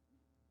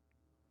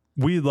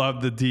 we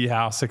love the D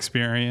House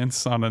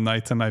experience on a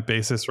night-to-night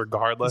basis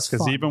regardless,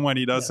 because even when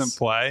he doesn't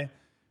play,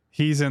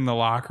 he's in the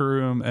locker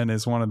room and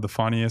is one of the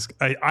funniest.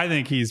 I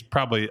think he's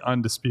probably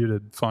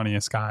undisputed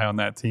funniest guy on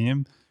that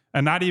team.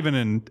 And not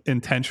even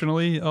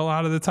intentionally a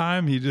lot of the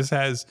time. He just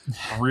has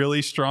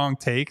really strong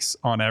takes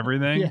on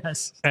everything.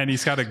 Yes. And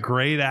he's got a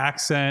great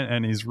accent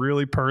and he's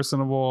really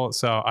personable.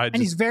 And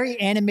he's very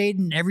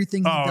animated in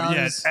everything he does.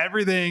 Yes.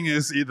 Everything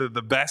is either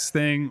the best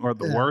thing or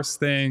the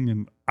worst thing.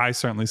 And I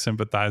certainly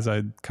sympathize.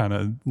 I kind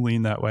of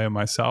lean that way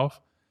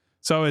myself.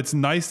 So it's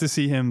nice to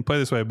see him play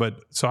this way.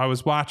 But so I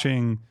was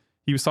watching,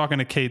 he was talking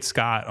to Kate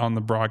Scott on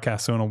the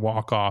broadcast doing a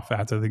walk-off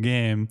after the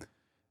game,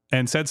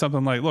 and said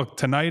something like, look,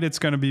 tonight it's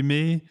going to be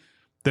me.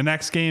 The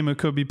next game, it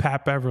could be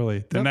Pat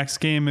Beverly. The next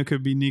game, it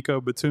could be Nico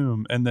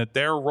Batum. And that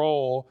their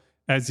role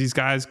as these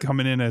guys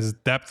coming in as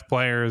depth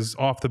players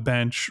off the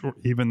bench, or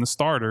even the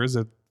starters,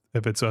 if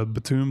it's a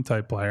Batum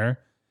type player,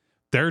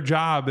 their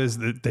job is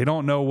that they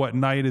don't know what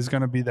night is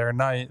going to be their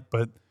night,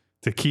 but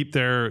to keep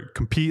their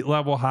compete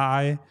level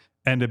high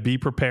and to be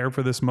prepared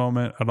for this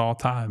moment at all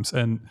times.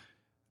 And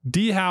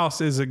D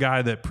House is a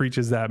guy that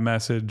preaches that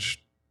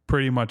message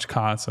pretty much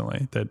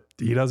constantly, that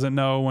he doesn't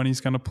know when he's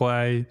going to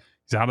play.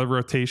 He's out of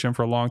rotation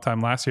for a long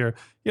time. Last year,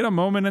 he had a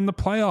moment in the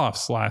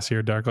playoffs last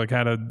year, Derek, like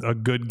had a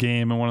good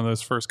game in one of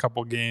those first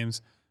couple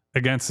games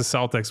against the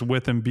Celtics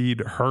with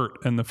Embiid hurt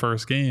in the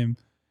first game.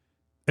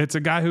 It's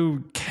a guy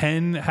who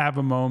can have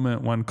a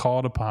moment when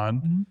called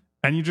upon,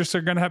 and you just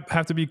are going to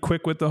have to be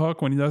quick with the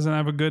hook when he doesn't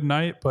have a good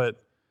night.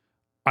 But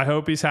I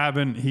hope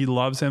he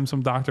loves him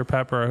some Dr.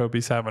 Pepper. I hope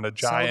he's having a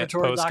giant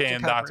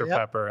post-game Dr.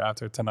 Pepper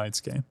after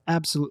tonight's game.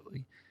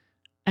 Absolutely.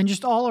 And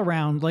just all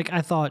around, like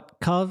I thought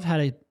Cove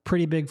had a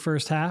pretty big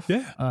first half.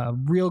 Yeah.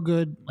 Real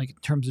good, like in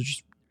terms of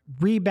just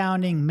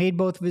rebounding, made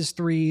both of his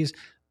threes,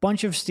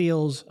 bunch of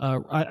steals.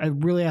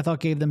 I thought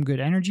gave them good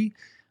energy.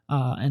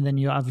 And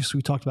then obviously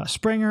we talked about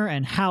Springer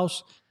and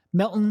House.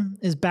 Melton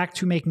is back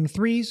to making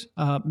threes,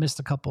 missed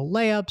a couple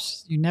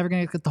layups. You're never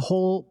going to get the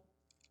whole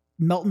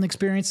Melton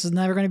experience is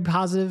never going to be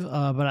positive.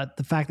 But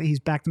the fact that he's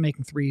back to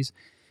making threes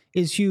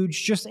is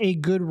huge. Just a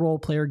good role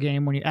player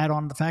game when you add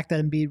on the fact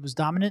that Embiid was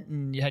dominant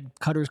and you had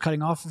cutters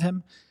cutting off of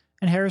him.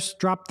 And Harris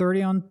dropped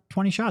 30 on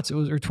 20 shots.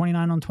 Or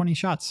 29 on 20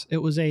 shots. It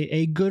was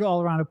a good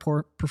all-around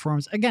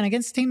performance. Again,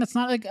 against a team that's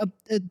not like a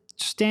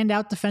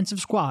standout defensive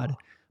squad,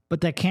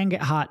 but that can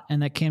get hot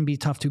and that can be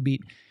tough to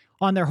beat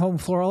on their home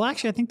floor. Well,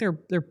 actually, I think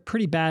they're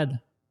pretty bad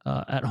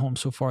at home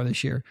so far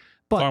this year.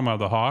 But talking about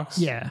the Hawks?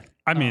 Yeah.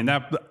 I mean,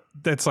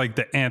 that's like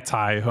the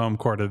anti-home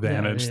court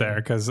advantage there,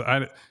 because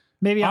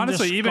maybe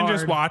honestly, even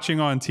just watching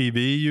on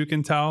TV, you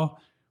can tell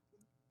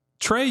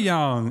Trae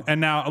Young. And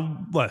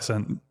now,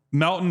 listen,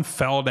 Melton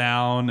fell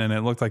down and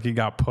it looked like he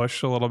got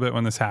pushed a little bit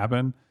when this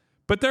happened.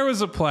 But there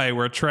was a play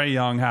where Trae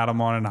Young had him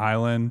on an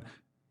island,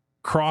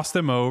 crossed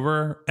him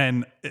over,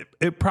 and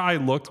it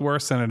probably looked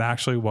worse than it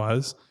actually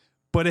was.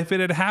 But if it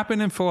had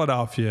happened in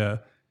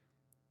Philadelphia,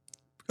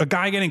 a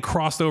guy getting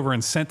crossed over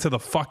and sent to the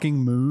fucking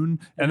moon,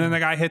 and then the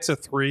guy hits a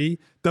three,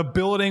 the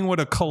building would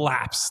have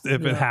collapsed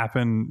if it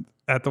happened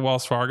at the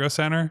Wells Fargo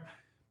Center.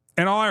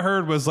 And all I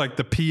heard was like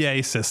the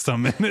PA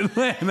system in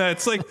Atlanta.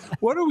 It's like,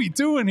 what are we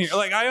doing here?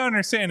 Like, I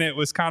understand it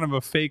was kind of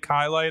a fake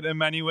highlight in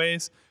many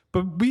ways,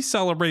 but we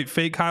celebrate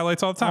fake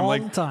highlights all the time. All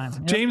the time.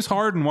 Yep. James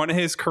Harden, one of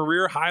his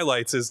career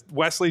highlights is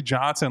Wesley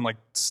Johnson like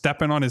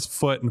stepping on his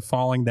foot and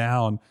falling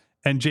down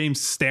and James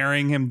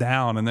staring him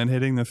down and then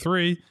hitting the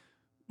three.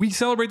 We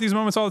celebrate these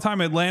moments all the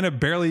time. Atlanta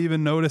barely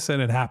even noticed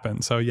that it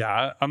happened. So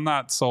yeah, I'm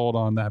not sold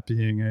on that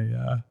being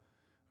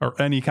or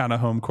any kind of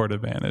home court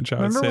advantage.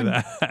 I would say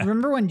that.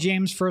 Remember when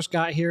James first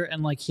got here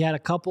and like he had a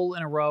couple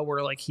in a row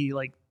where like he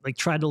like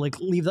tried to like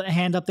leave the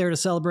hand up there to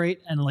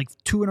celebrate, and like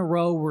 2 in a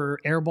row were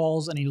air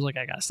balls, and he was like,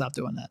 I gotta stop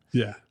doing that.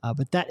 Yeah.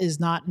 But that is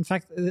not. In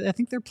fact, I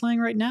think they're playing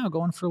right now,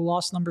 going for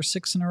loss number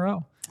 6 in a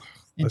row.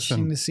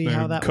 Interesting to see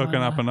how that cooking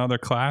up another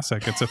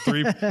classic. It's a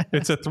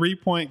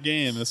 3-point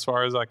game as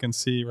far as I can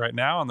see right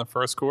now in the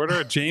first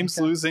quarter. James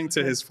losing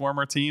to his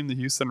former team, the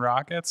Houston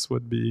Rockets,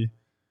 that'd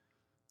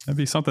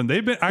be something.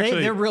 They've been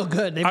actually they're real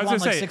good. They've won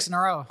like 6 in a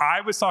row.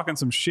 I was talking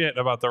some shit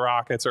about the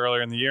Rockets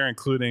earlier in the year,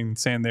 including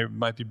saying they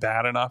might be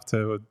bad enough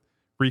to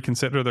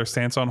reconsider their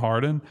stance on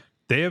Harden.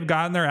 They have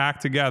gotten their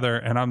act together,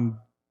 and I'm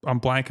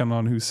blanking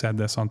on who said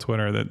this on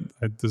Twitter that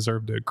I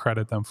deserve to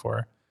credit them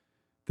for.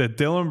 That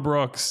Dillon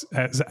Brooks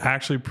has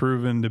actually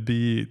proven to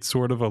be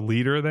sort of a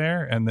leader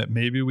there, and that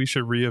maybe we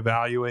should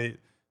reevaluate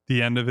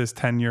the end of his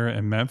tenure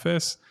in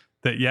Memphis.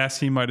 That yes,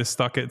 he might have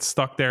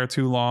stuck there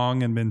too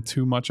long and been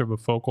too much of a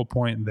focal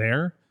point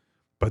there,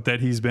 but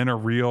that he's been a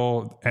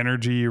real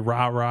energy,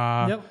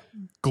 rah-rah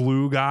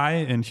glue guy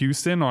in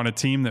Houston on a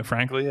team that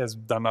frankly has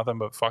done nothing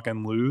but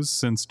fucking lose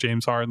since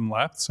James Harden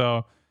left.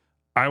 So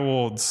I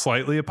will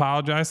slightly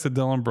apologize to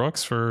Dillon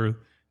Brooks for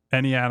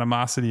any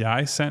animosity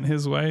I sent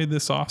his way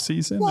this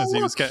offseason as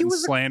he was getting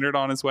slandered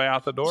on his way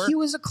out the door. He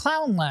was a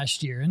clown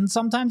last year, and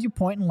sometimes you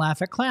point and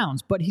laugh at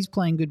clowns, but he's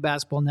playing good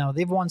basketball now.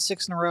 They've won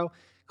 6 in a row,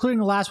 including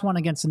the last one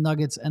against the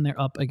Nuggets, and they're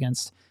up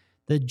against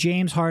the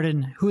James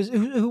Harden,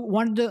 who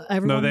wanted to.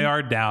 Everyone, no, they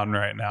are down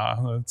right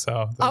now.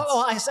 So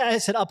I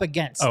said up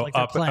against. Oh, like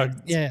they're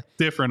playing.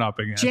 Different up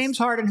against. James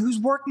Harden, who's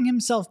working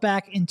himself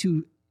back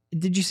into.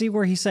 Did you see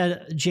where he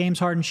said James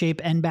Harden shape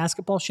and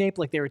basketball shape?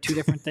 Like they were 2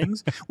 different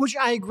things, which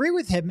I agree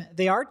with him.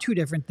 They are 2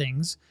 different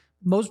things.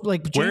 Most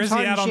like James where is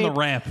Harden he at shape, on the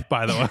ramp,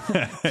 by the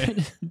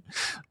way?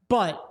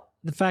 But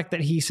the fact that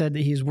he said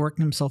that he's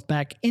working himself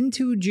back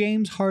into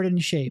James Harden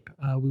shape,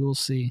 we will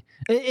see.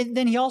 And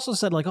then he also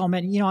said like, oh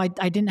man, I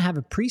didn't have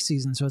a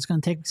preseason, so it's going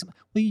to take some.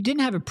 Well, you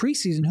didn't have a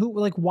preseason.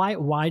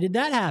 Why did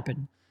that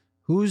happen?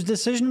 Whose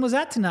decision was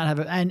that to not have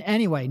it? And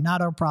anyway,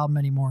 not our problem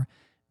anymore.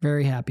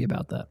 Very happy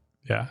about that.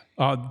 Yeah.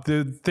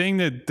 The thing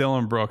that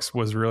Dillon Brooks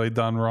was really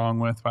done wrong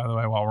with, by the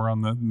way, while we're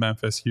on the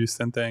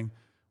Memphis-Houston thing,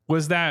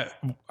 was that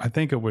I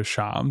think it was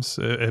Shams.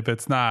 If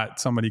it's not,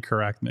 somebody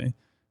correct me,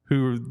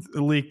 who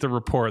leaked a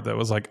report that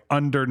was like,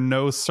 under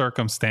no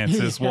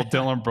circumstances will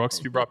Dillon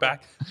Brooks be brought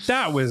back.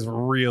 That was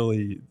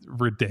really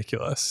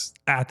ridiculous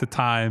at the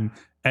time,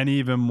 and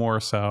even more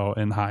so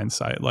in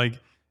hindsight. Like,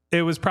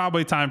 it was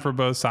probably time for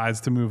both sides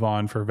to move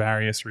on for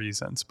various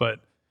reasons, but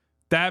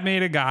that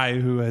made a guy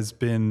who has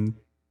been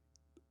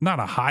not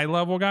a high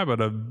level guy,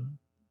 but a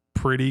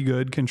pretty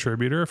good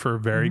contributor for a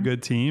very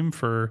good team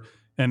for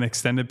an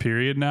extended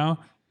period now,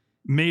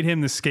 made him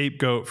the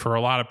scapegoat for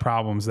a lot of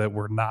problems that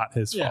were not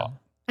his fault.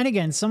 And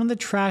again, some of the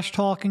trash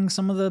talking,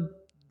 some of the,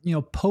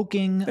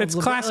 poking. It's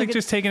classic, like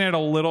just taking it a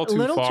little too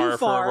far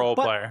for a role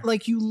player.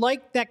 Like you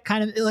like that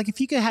kind of, like if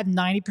he could have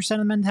 90% of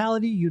the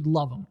mentality, you'd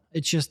love him.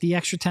 It's just the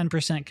extra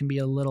 10% can be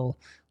a little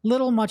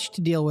much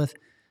to deal with,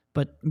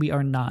 but we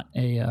are not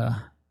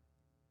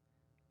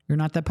you're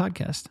not that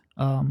podcast.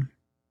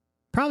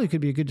 Probably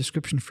could be a good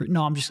description for.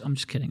 No, I'm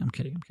just kidding. I'm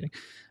kidding.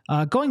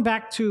 Going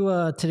back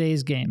to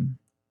today's game,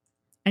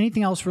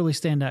 anything else really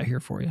stand out here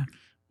for you?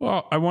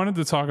 Well, I wanted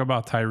to talk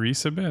about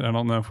Tyrese a bit. I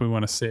don't know if we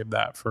want to save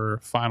that for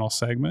final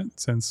segment,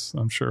 since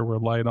I'm sure we're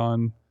light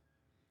on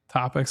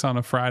topics on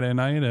a Friday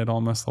night at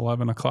almost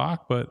 11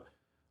 o'clock. But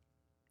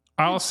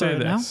I'll say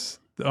this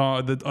to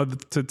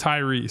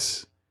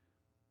Tyrese.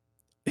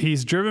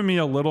 He's driven me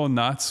a little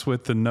nuts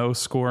with the no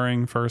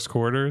scoring first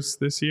quarters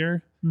this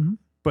year. Mm-hmm.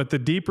 But the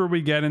deeper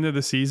we get into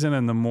the season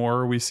and the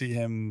more we see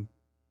him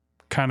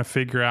kind of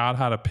figure out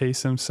how to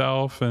pace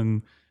himself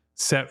and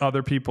set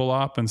other people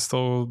up and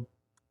still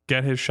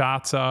get his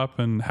shots up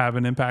and have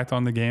an impact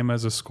on the game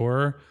as a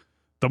scorer,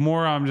 the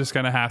more I'm just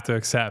going to have to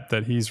accept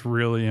that he's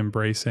really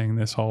embracing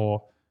this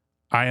whole,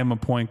 I am a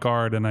point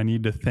guard and I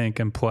need to think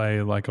and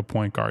play like a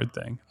point guard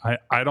thing.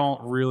 I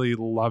don't really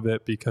love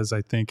it because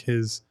I think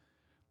his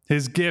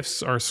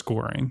gifts are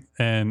scoring,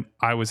 and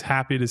I was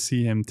happy to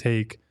see him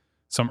take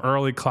some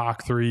early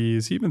clock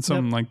threes, even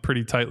some like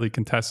pretty tightly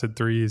contested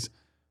threes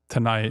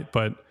tonight.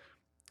 But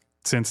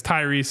since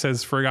Tyrese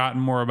has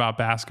forgotten more about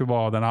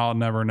basketball than I'll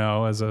never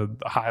know as a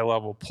high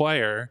level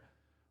player,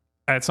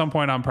 at some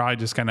point I'm probably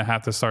just going to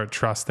have to start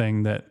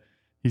trusting that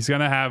he's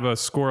going to have a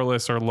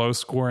scoreless or low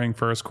scoring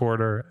first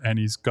quarter, and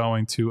he's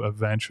going to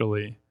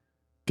eventually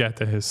get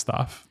to his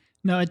stuff.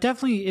 No,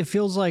 it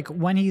feels like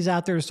when he's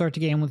out there to start the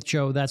game with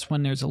Joe, that's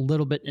when there's a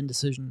little bit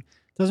indecision.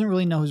 Doesn't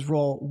really know his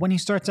role. When he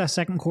starts that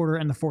second quarter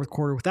and the fourth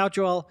quarter without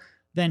Joel,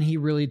 then he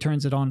really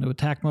turns it on to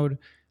attack mode.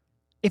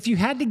 If you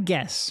had to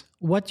guess,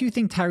 what do you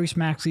think Tyrese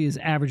Maxey is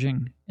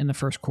averaging in the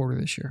first quarter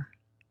this year?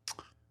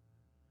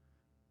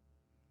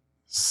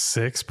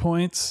 6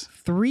 points?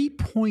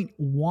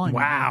 3.1.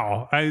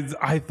 Wow.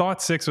 I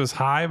thought 6 was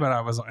high, but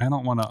I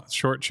don't want to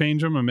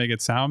shortchange him and make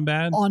it sound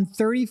bad. On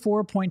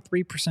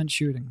 34.3%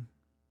 shooting.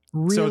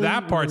 Really, so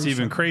that part's really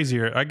even strong.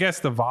 crazier. I guess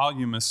the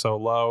volume is so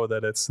low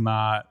that it's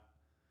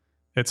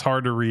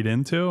hard to read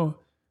into.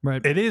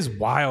 Right. It is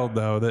wild,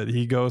 though, that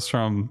he goes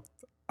from,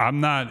 I'm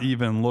not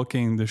even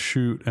looking to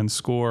shoot and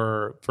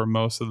score for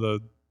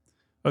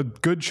a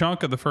good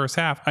chunk of the first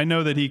half. I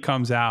know that he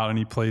comes out and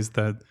he plays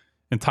the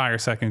entire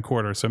second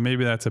quarter, so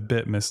maybe that's a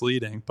bit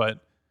misleading, but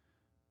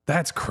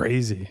that's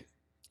crazy.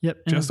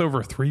 Yep. Just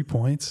over 3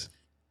 points.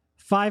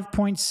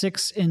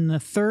 5.6 in the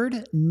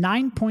third,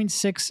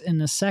 9.6 in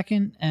the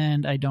second,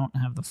 and I don't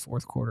have the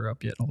fourth quarter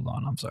up yet. Hold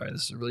on. I'm sorry.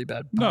 This is a really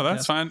bad podcast. No,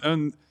 that's fine.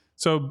 And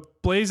so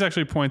Blaze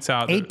actually points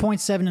out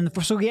 8.7 in the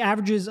first. So he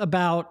averages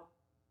about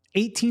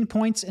 18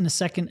 points in the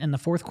second and the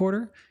fourth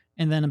quarter,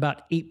 and then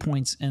about 8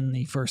 points in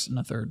the first and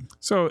the third.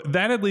 So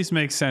that at least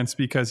makes sense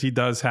because he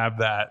does have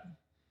that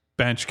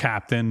bench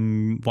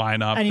captain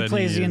lineup. And he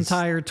plays the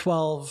entire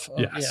 12.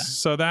 Yes. Yeah.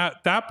 So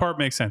that part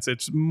makes sense.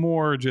 It's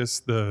more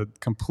just the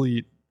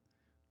complete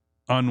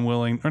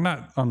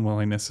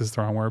unwillingness is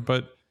the wrong word,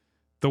 but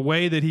the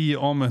way that he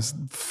almost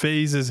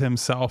phases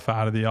himself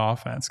out of the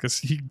offense because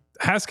he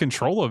has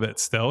control of it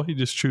still. He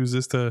just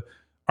chooses to,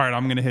 all right,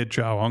 I'm going to hit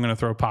Joe. I'm going to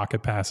throw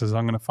pocket passes.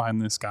 I'm going to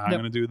find this guy. I'm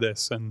going to do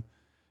this. And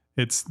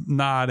it's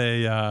not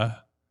the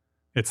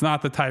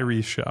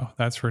Tyrese show.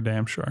 That's for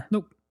damn sure.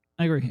 Nope.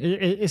 I agree.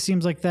 It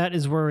seems like that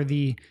is where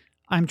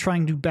I'm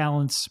trying to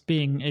balance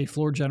being a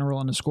floor general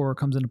and a scorer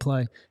comes into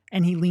play.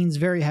 And he leans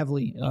very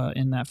heavily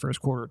in that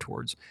first quarter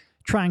towards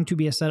trying to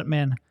be a setup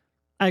man.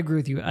 I agree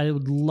with you. I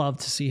would love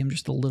to see him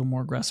just a little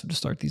more aggressive to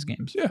start these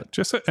games. Yeah,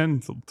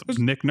 and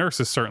Nick Nurse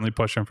is certainly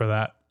pushing for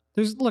that.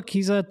 He's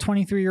a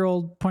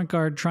 23-year-old point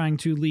guard trying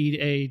to lead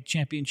a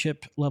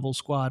championship level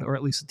squad, or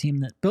at least a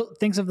team that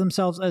thinks of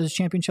themselves as a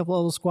championship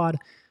level squad.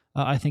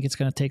 I think it's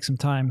going to take some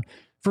time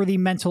for the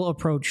mental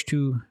approach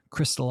to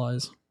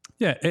crystallize.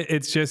 Yeah,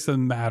 it's just a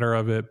matter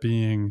of it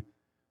being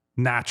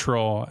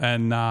natural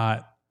and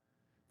not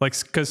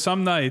because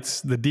some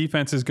nights the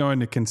defense is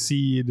going to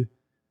concede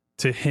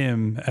to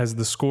him as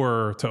the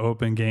scorer to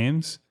open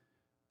games,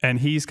 and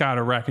he's got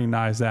to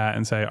recognize that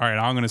and say, all right,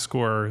 I'm going to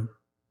score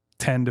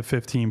 10 to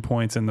 15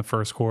 points in the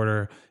first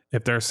quarter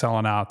if they're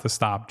selling out to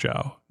stop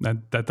Joe.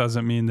 That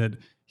doesn't mean that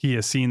he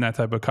has seen that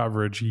type of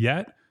coverage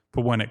yet,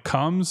 but when it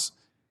comes,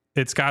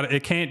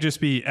 it can't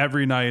just be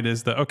every night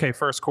is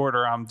first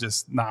quarter I'm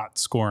just not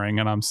scoring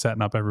and I'm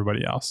setting up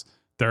everybody else.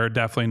 There are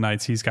definitely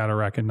nights he's got to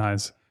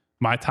recognize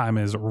my time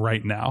is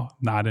right now,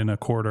 not in a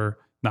quarter,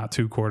 not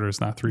 2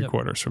 quarters, not 3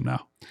 quarters from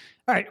now.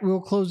 All right,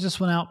 we'll close this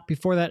one out.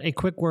 Before that, a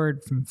quick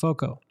word from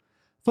FOCO.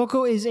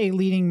 FOCO is a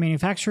leading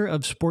manufacturer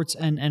of sports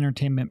and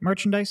entertainment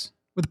merchandise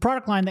with a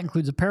product line that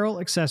includes apparel,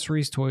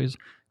 accessories, toys,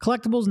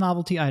 collectibles,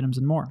 novelty items,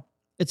 and more.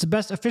 It's the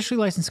best officially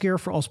licensed gear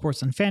for all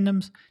sports and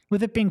fandoms.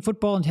 With it being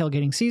football and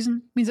tailgating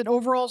season, means that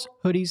overalls,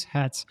 hoodies,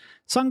 hats,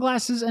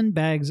 sunglasses, and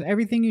bags,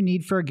 everything you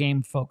need for a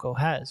game, FOCO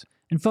has.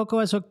 And FOCO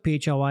has hooked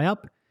PHLY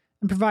up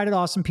and provided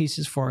awesome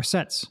pieces for our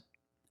sets.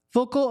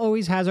 FOCO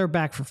always has our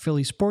back for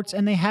Philly sports,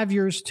 and they have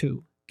yours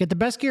too. Get the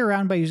best gear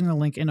around by using the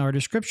link in our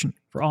description.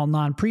 For all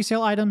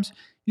non-presale items,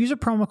 use a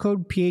promo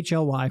code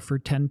PHLY for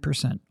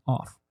 10%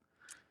 off.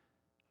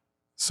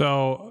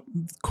 So,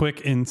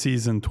 quick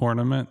in-season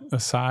tournament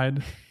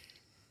aside,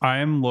 I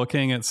am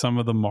looking at some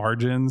of the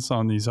margins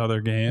on these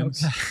other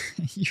games.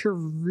 Okay. You're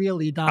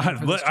really dying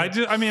for this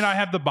trip. I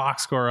have the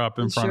box score up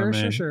in front of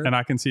me, Sure. and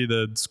I can see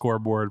the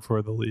scoreboard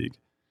for the league.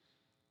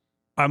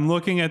 I'm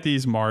looking at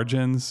these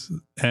margins,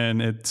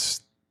 and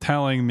it's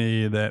telling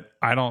me that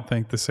I don't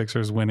think the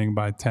Sixers winning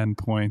by 10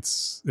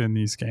 points in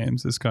these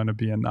games is going to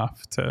be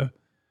enough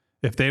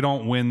if they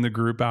don't win the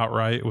group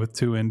outright with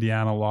 2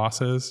 Indiana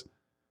losses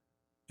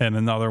and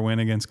another win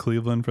against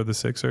Cleveland for the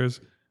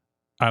Sixers,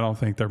 I don't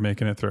think they're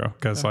making it through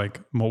because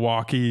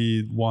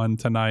Milwaukee won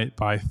tonight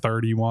by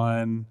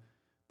 31,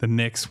 the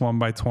Knicks won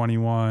by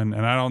 21,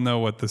 and I don't know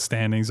what the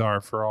standings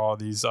are for all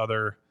these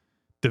other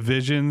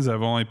divisions.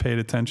 I've only paid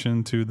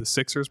attention to the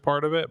Sixers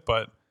part of it,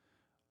 but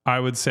I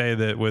would say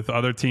that with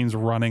other teams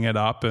running it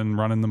up and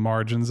running the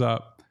margins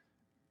up,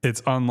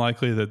 it's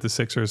unlikely that the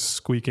Sixers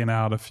squeaking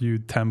out a few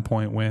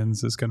 10-point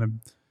wins is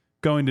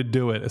going to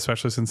do it,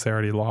 especially since they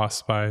already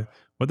lost by,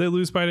 what they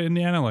lose by to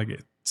Indiana,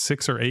 like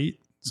 6 or 8,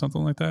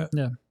 something like that.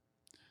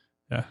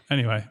 Yeah.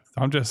 Anyway,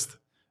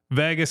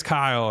 Vegas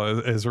Kyle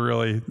is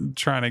really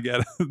trying to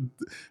get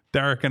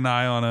Derek and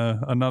I on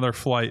another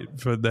flight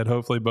that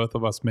hopefully both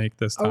of us make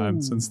this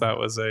time, since that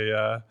was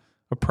a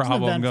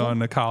problem going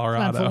to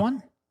Colorado.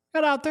 One. We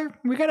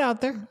got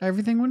out there.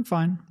 Everything went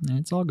fine.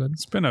 It's all good.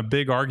 It's been a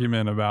big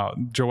argument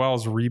about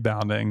Joel's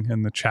rebounding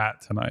in the chat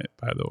tonight,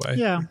 by the way.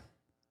 Yeah.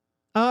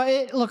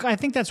 Look, I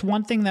think that's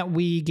one thing that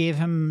we gave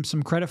him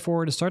some credit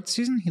for to start the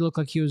season. He looked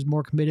like he was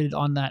more committed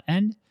on that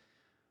end.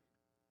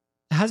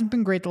 It hasn't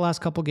been great the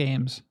last couple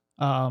games.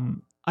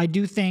 I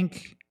do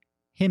think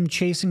him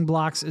chasing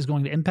blocks is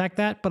going to impact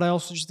that, but I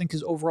also just think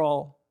his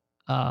overall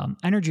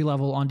energy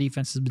level on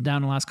defense has been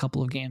down the last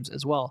couple of games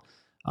as well.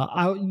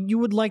 You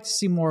would like to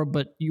see more,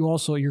 but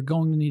you're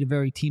going to need a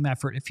very team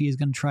effort if he is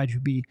going to try to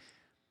be,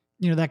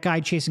 that guy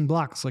chasing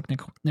blocks like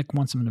Nick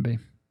wants him to be.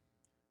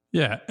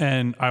 Yeah,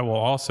 and I will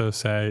also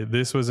say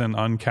this was an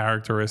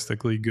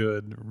uncharacteristically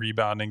good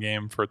rebounding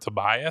game for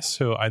Tobias,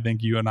 who I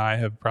think you and I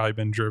have probably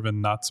been driven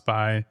nuts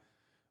by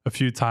a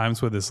few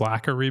times with his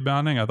lack of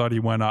rebounding. I thought he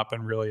went up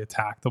and really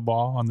attacked the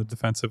ball on the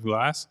defensive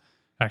glass.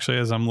 Actually,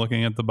 as I'm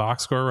looking at the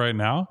box score right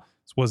now,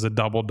 this was a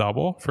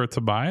double-double for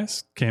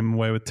Tobias. Came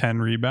away with 10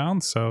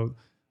 rebounds, so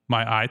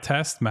my eye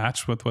test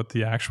matched with what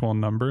the actual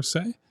numbers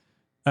say.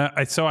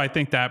 So I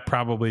think that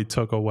probably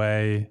took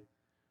away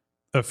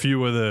a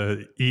few of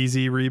the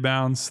easy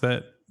rebounds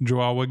that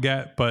Joel would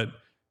get. But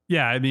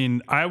yeah, I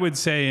mean, I would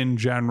say in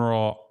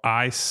general,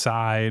 I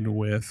side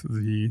with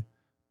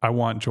I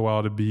want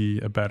Joel to be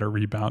a better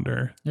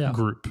rebounder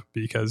group,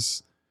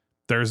 because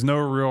there's no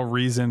real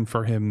reason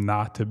for him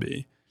not to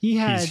be.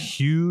 He's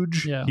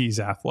huge, he's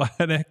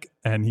athletic,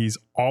 and he's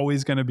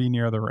always going to be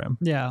near the rim.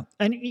 Yeah.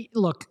 And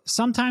look,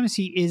 sometimes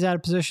he is out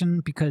of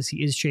position because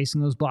he is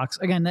chasing those blocks.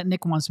 Again, that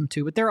Nick wants him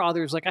to, but there are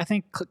others. Like I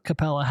think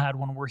Capella had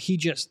one where he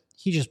just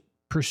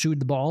pursued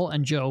the ball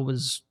and Joe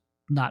was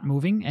not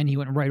moving and he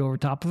went right over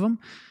top of him.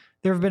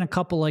 There have been a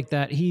couple like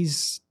that.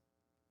 He's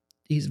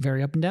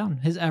very up and down.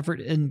 His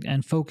effort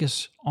and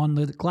focus on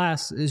the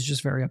glass is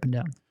just very up and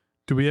down.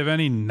 Do we have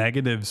any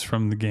negatives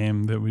from the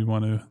game that we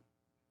want to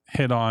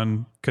hit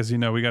on? Because,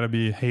 we got to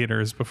be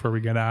haters before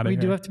we get out of here.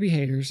 We do have to be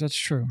haters. That's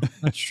true.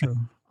 That's true.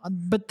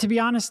 But to be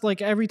honest,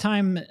 like every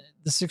time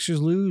the Sixers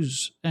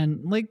lose,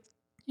 and like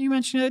you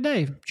mentioned the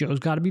other day, Joe's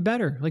got to be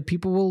better. Like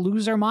people will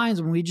lose their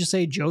minds when we just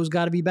say Joe's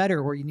got to be better,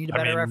 or you need a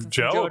better effort.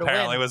 Joe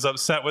apparently was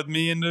upset with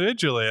me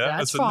individually.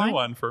 That's a new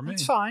one for me.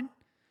 That's fine.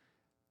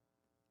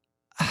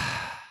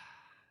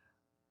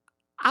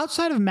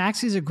 Outside of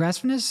Maxi's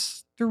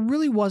aggressiveness, there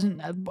really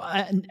wasn't.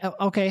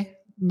 Okay,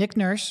 Nick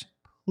Nurse,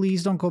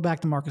 please don't go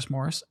back to Marcus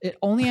Morris. It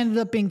only ended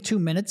up being 2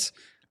 minutes.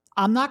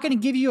 I'm not going to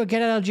give you a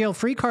get out of jail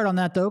free card on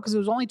that though, because it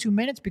was only 2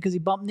 minutes because he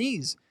bumped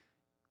knees.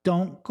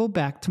 Don't go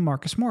back to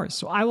Marcus Morris.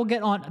 So I will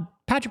get on.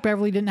 Patrick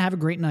Beverley didn't have a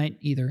great night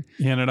either.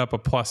 He ended up a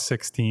plus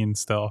 16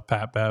 still,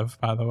 Pat Bev,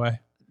 by the way.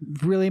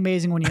 Really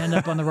amazing when you end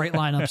up on the right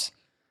lineups.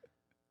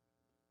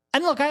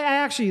 And look, I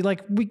actually,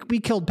 like, we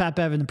killed Pat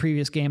Bev in the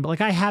previous game, but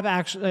like I have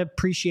actually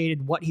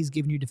appreciated what he's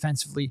given you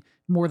defensively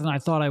more than I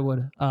thought I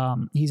would.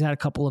 He's had a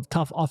couple of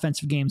tough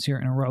offensive games here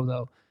in a row,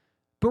 though.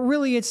 But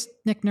really, it's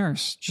Nick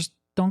Nurse. Just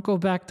don't go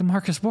back to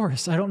Marcus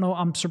Morris. I don't know.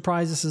 I'm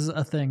surprised this is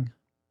a thing.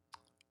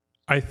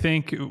 I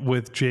think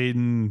with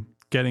Jaden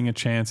getting a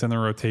chance in the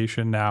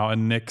rotation now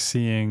and Nick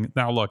seeing...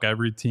 Now, look,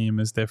 every team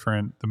is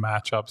different. The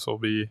matchups will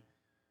be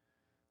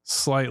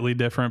slightly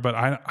different, but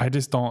I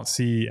just don't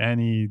see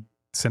any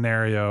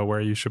scenario where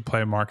you should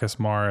play Marcus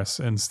Morris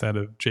instead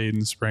of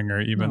Jaden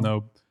Springer, even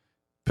though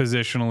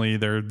positionally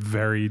they're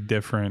very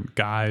different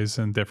guys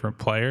and different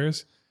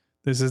players.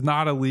 This is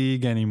not a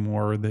league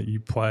anymore that you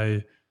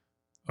play,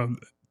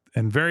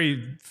 and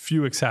very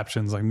few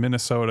exceptions, like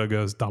Minnesota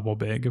goes double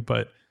big,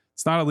 but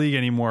it's not a league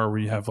anymore where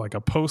you have like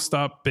a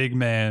post-up big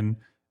man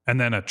and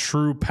then a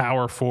true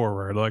power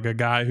forward, like a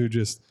guy who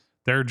just,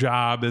 their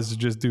job is to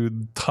just do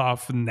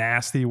tough,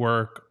 nasty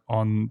work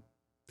on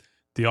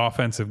the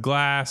offensive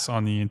glass,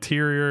 on the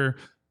interior.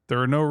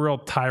 There are no real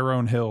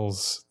Tyrone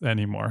Hills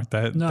anymore.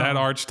 That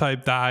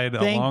archetype died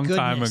a long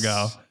time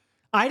ago.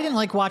 I didn't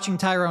like watching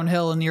Tyrone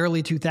Hill in the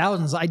early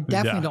 2000s. I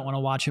definitely don't want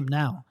to watch him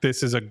now.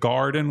 This is a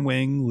guard and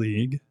wing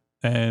league,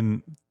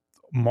 and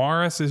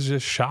Morris is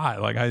just shy.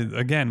 Like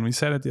we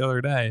said it the other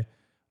day.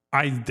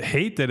 I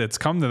hate that it's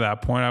come to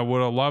that point. I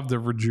would have loved a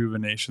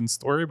rejuvenation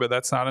story, but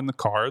that's not in the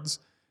cards.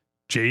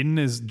 Jaden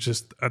is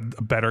just a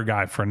better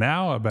guy for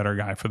now, a better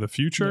guy for the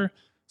future. Yep.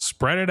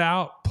 Spread it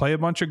out, play a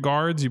bunch of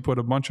guards. You put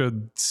a bunch of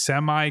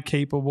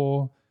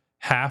semi-capable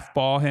half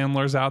ball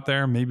handlers out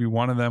there. Maybe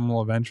one of them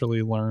will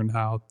eventually learn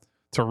how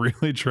to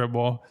really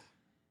dribble.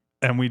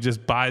 And we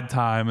just bide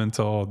time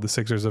until the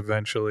Sixers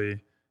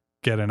eventually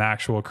get an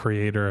actual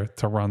creator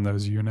to run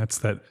those units.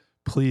 That,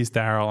 please,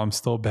 Daryl, I'm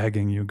still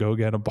begging you, go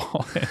get a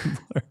ball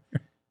handler.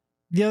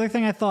 The other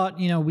thing I thought,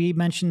 we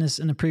mentioned this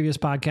in the previous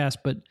podcast,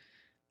 but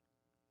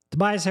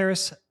Tobias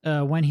Harris,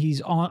 when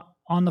he's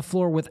on the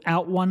floor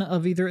without one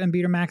of either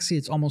Embiid or Maxey,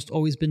 it's almost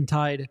always been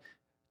tied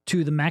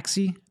to the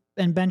Maxey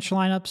and bench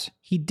lineups.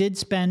 He did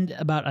spend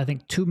about,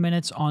 2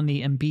 minutes on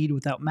the Embiid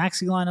without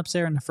Maxey lineups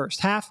there in the first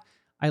half.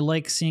 I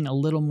like seeing a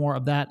little more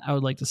of that. I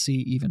would like to see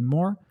even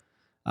more.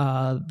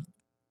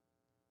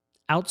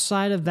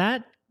 Outside of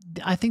that,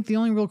 I think the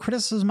only real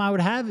criticism I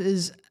would have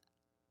is,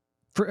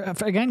 for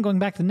again, going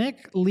back to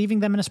Nick, leaving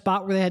them in a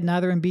spot where they had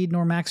neither Embiid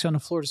nor Maxey on the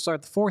floor to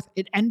start the fourth.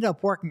 It ended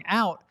up working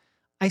out.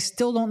 I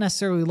still don't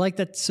necessarily like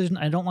that decision.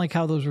 I don't like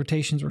how those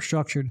rotations were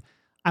structured.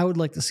 I would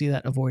like to see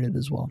that avoided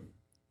as well.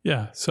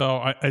 Yeah, so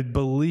I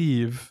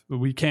believe,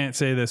 we can't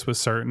say this with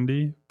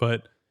certainty,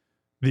 but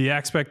the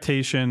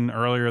expectation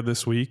earlier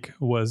this week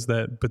was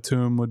that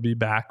Batum would be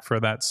back for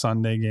that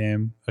Sunday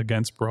game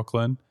against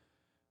Brooklyn.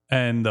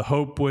 And the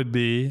hope would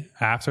be,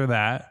 after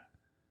that,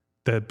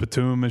 that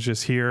Batum is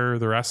just here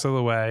the rest of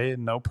the way,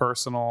 no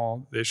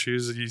personal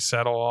issues. You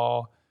settle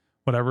all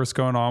whatever's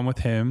going on with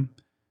him.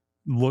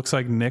 Looks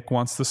like Nick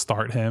wants to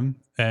start him,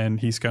 and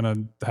he's going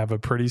to have a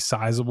pretty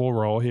sizable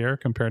role here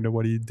compared to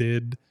what he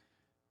did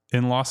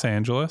in Los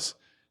Angeles.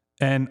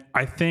 And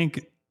I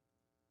think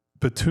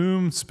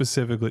Batum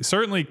specifically,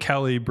 certainly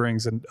Kelly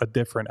brings a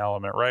different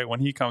element, right? When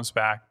he comes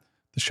back,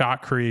 the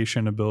shot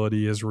creation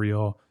ability is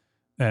real.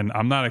 And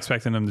I'm not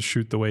expecting him to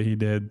shoot the way he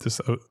did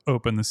to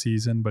open the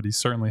season, but he's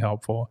certainly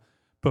helpful.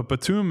 But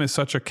Batum is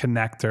such a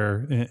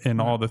connector in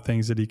all the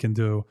things that he can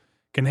do.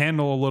 Can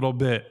handle a little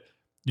bit.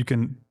 You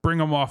can bring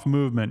him off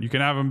movement. You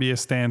can have him be a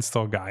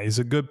standstill guy. He's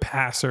a good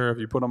passer if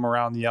you put him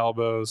around the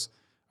elbows.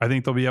 I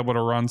think they'll be able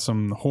to run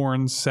some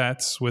horn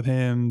sets with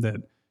him that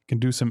can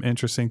do some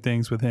interesting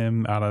things with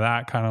him out of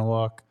that kind of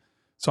look.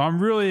 So I'm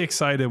really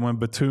excited when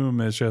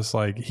Batum is just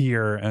like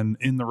here and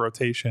in the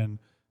rotation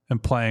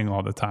and playing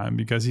all the time,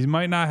 because he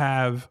might not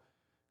have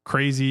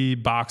crazy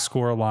box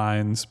score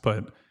lines,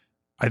 but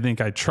I think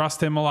I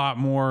trust him a lot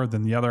more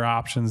than the other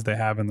options they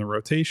have in the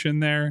rotation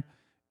there.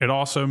 It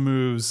also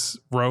moves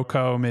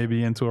Rocco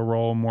maybe into a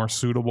role more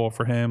suitable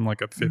for him,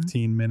 like a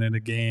 15-minute a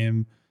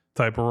game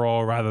type of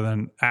role, rather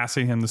than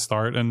asking him to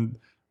start. And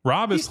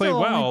Rob has played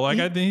well. I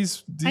think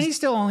he's and he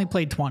still only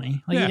played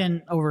 20. He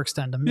didn't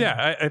overextend him.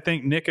 Yeah, I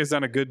think Nick has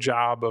done a good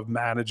job of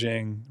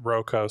managing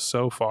Rocco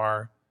so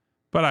far.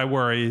 But I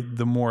worry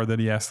the more that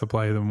he has to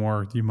play, the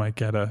more you might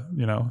get a,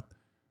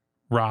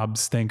 Rob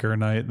stinker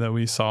night that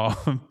we saw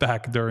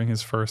back during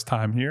his first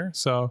time here.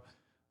 So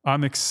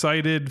I'm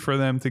excited for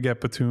them to get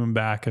Batum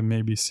back and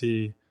maybe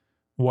see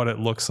what it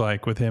looks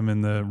like with him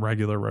in the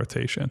regular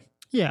rotation.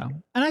 Yeah.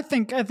 And I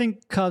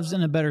think Cov's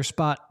in a better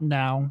spot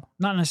now.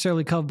 Not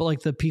necessarily Cov, but like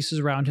the pieces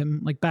around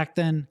him. Like back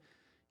then,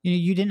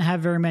 you didn't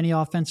have very many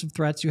offensive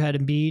threats. You had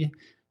Embiid.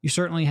 You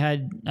certainly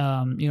had,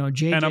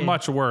 JJ. And a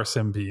much worse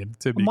Embiid,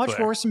 to be much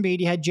clear. worse Embiid.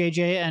 You had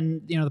JJ,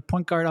 and, the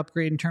point guard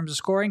upgrade in terms of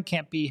scoring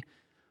can't be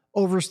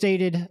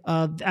overstated.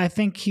 I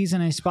think he's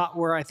in a spot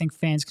where I think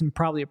fans can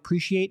probably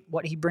appreciate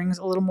what he brings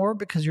a little more,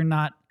 because you're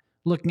not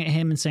looking at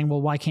him and saying,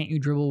 well, why can't you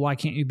dribble? Why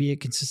can't you be a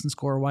consistent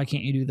scorer? Why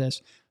can't you do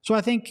this? So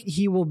I think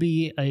he will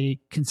be a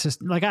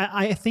consistent,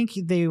 I think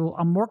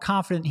I'm more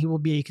confident he will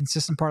be a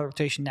consistent part of the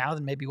rotation now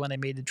than maybe when they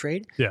made the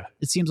trade. Yeah.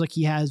 It seems like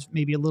he has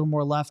maybe a little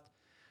more left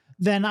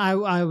than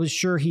I was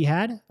sure he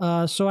had.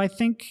 So I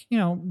think,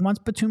 once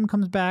Batum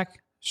comes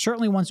back,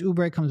 certainly once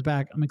Oubre comes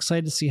back, I'm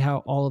excited to see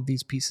how all of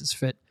these pieces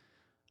fit.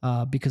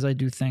 Because I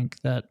do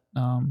think that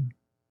I'm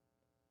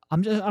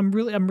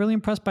really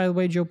impressed by the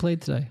way Joe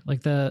played today.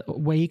 Like the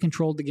way he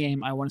controlled the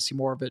game. I want to see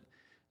more of it.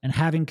 And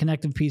having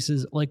connective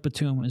pieces like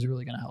Batum is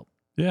really going to help.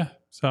 Yeah.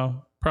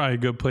 So probably a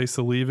good place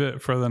to leave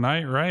it for the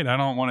night, right? I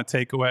don't want to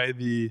take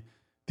away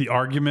the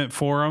argument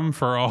forum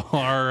for all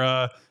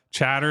our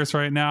chatters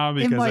right now,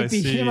 because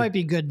it might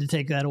be good to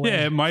take that away.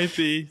 Yeah, it might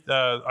be.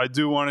 I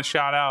do want to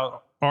shout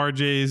out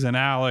RJ's and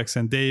Alex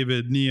and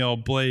David, Neil,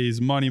 Blaze,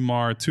 Money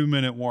Mar,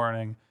 2-minute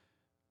warning.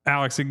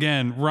 Alex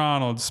again,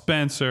 Ronald,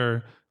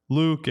 Spencer,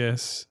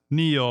 Lucas,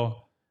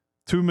 Neil,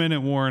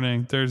 2-minute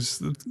warning.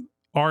 There's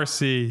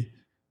RC,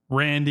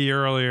 Randy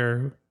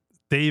earlier,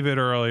 David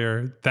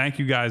earlier. Thank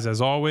you guys as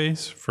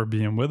always for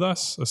being with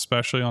us,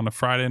 especially on a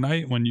Friday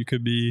night when you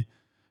could be,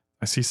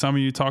 I see some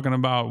of you talking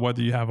about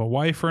whether you have a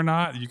wife or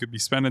not. You could be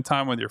spending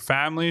time with your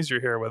families. You're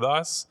here with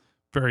us.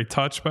 Very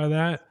touched by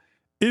that.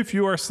 If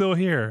you are still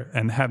here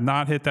and have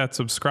not hit that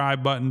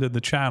subscribe button to the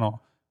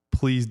channel,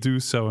 please do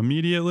so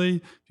immediately.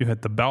 If you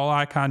hit the bell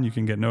icon, you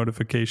can get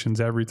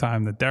notifications every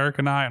time that Derek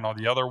and I and all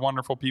the other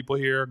wonderful people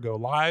here go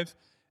live.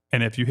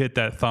 And if you hit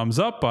that thumbs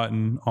up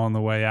button on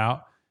the way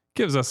out,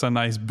 gives us a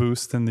nice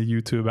boost in the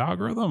YouTube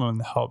algorithm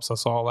and helps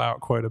us all out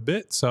quite a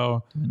bit.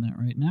 So doing that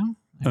right now.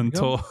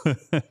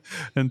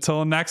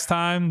 Until next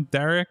time,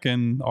 Derek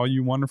and all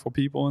you wonderful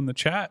people in the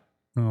chat,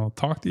 I'll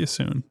talk to you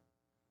soon.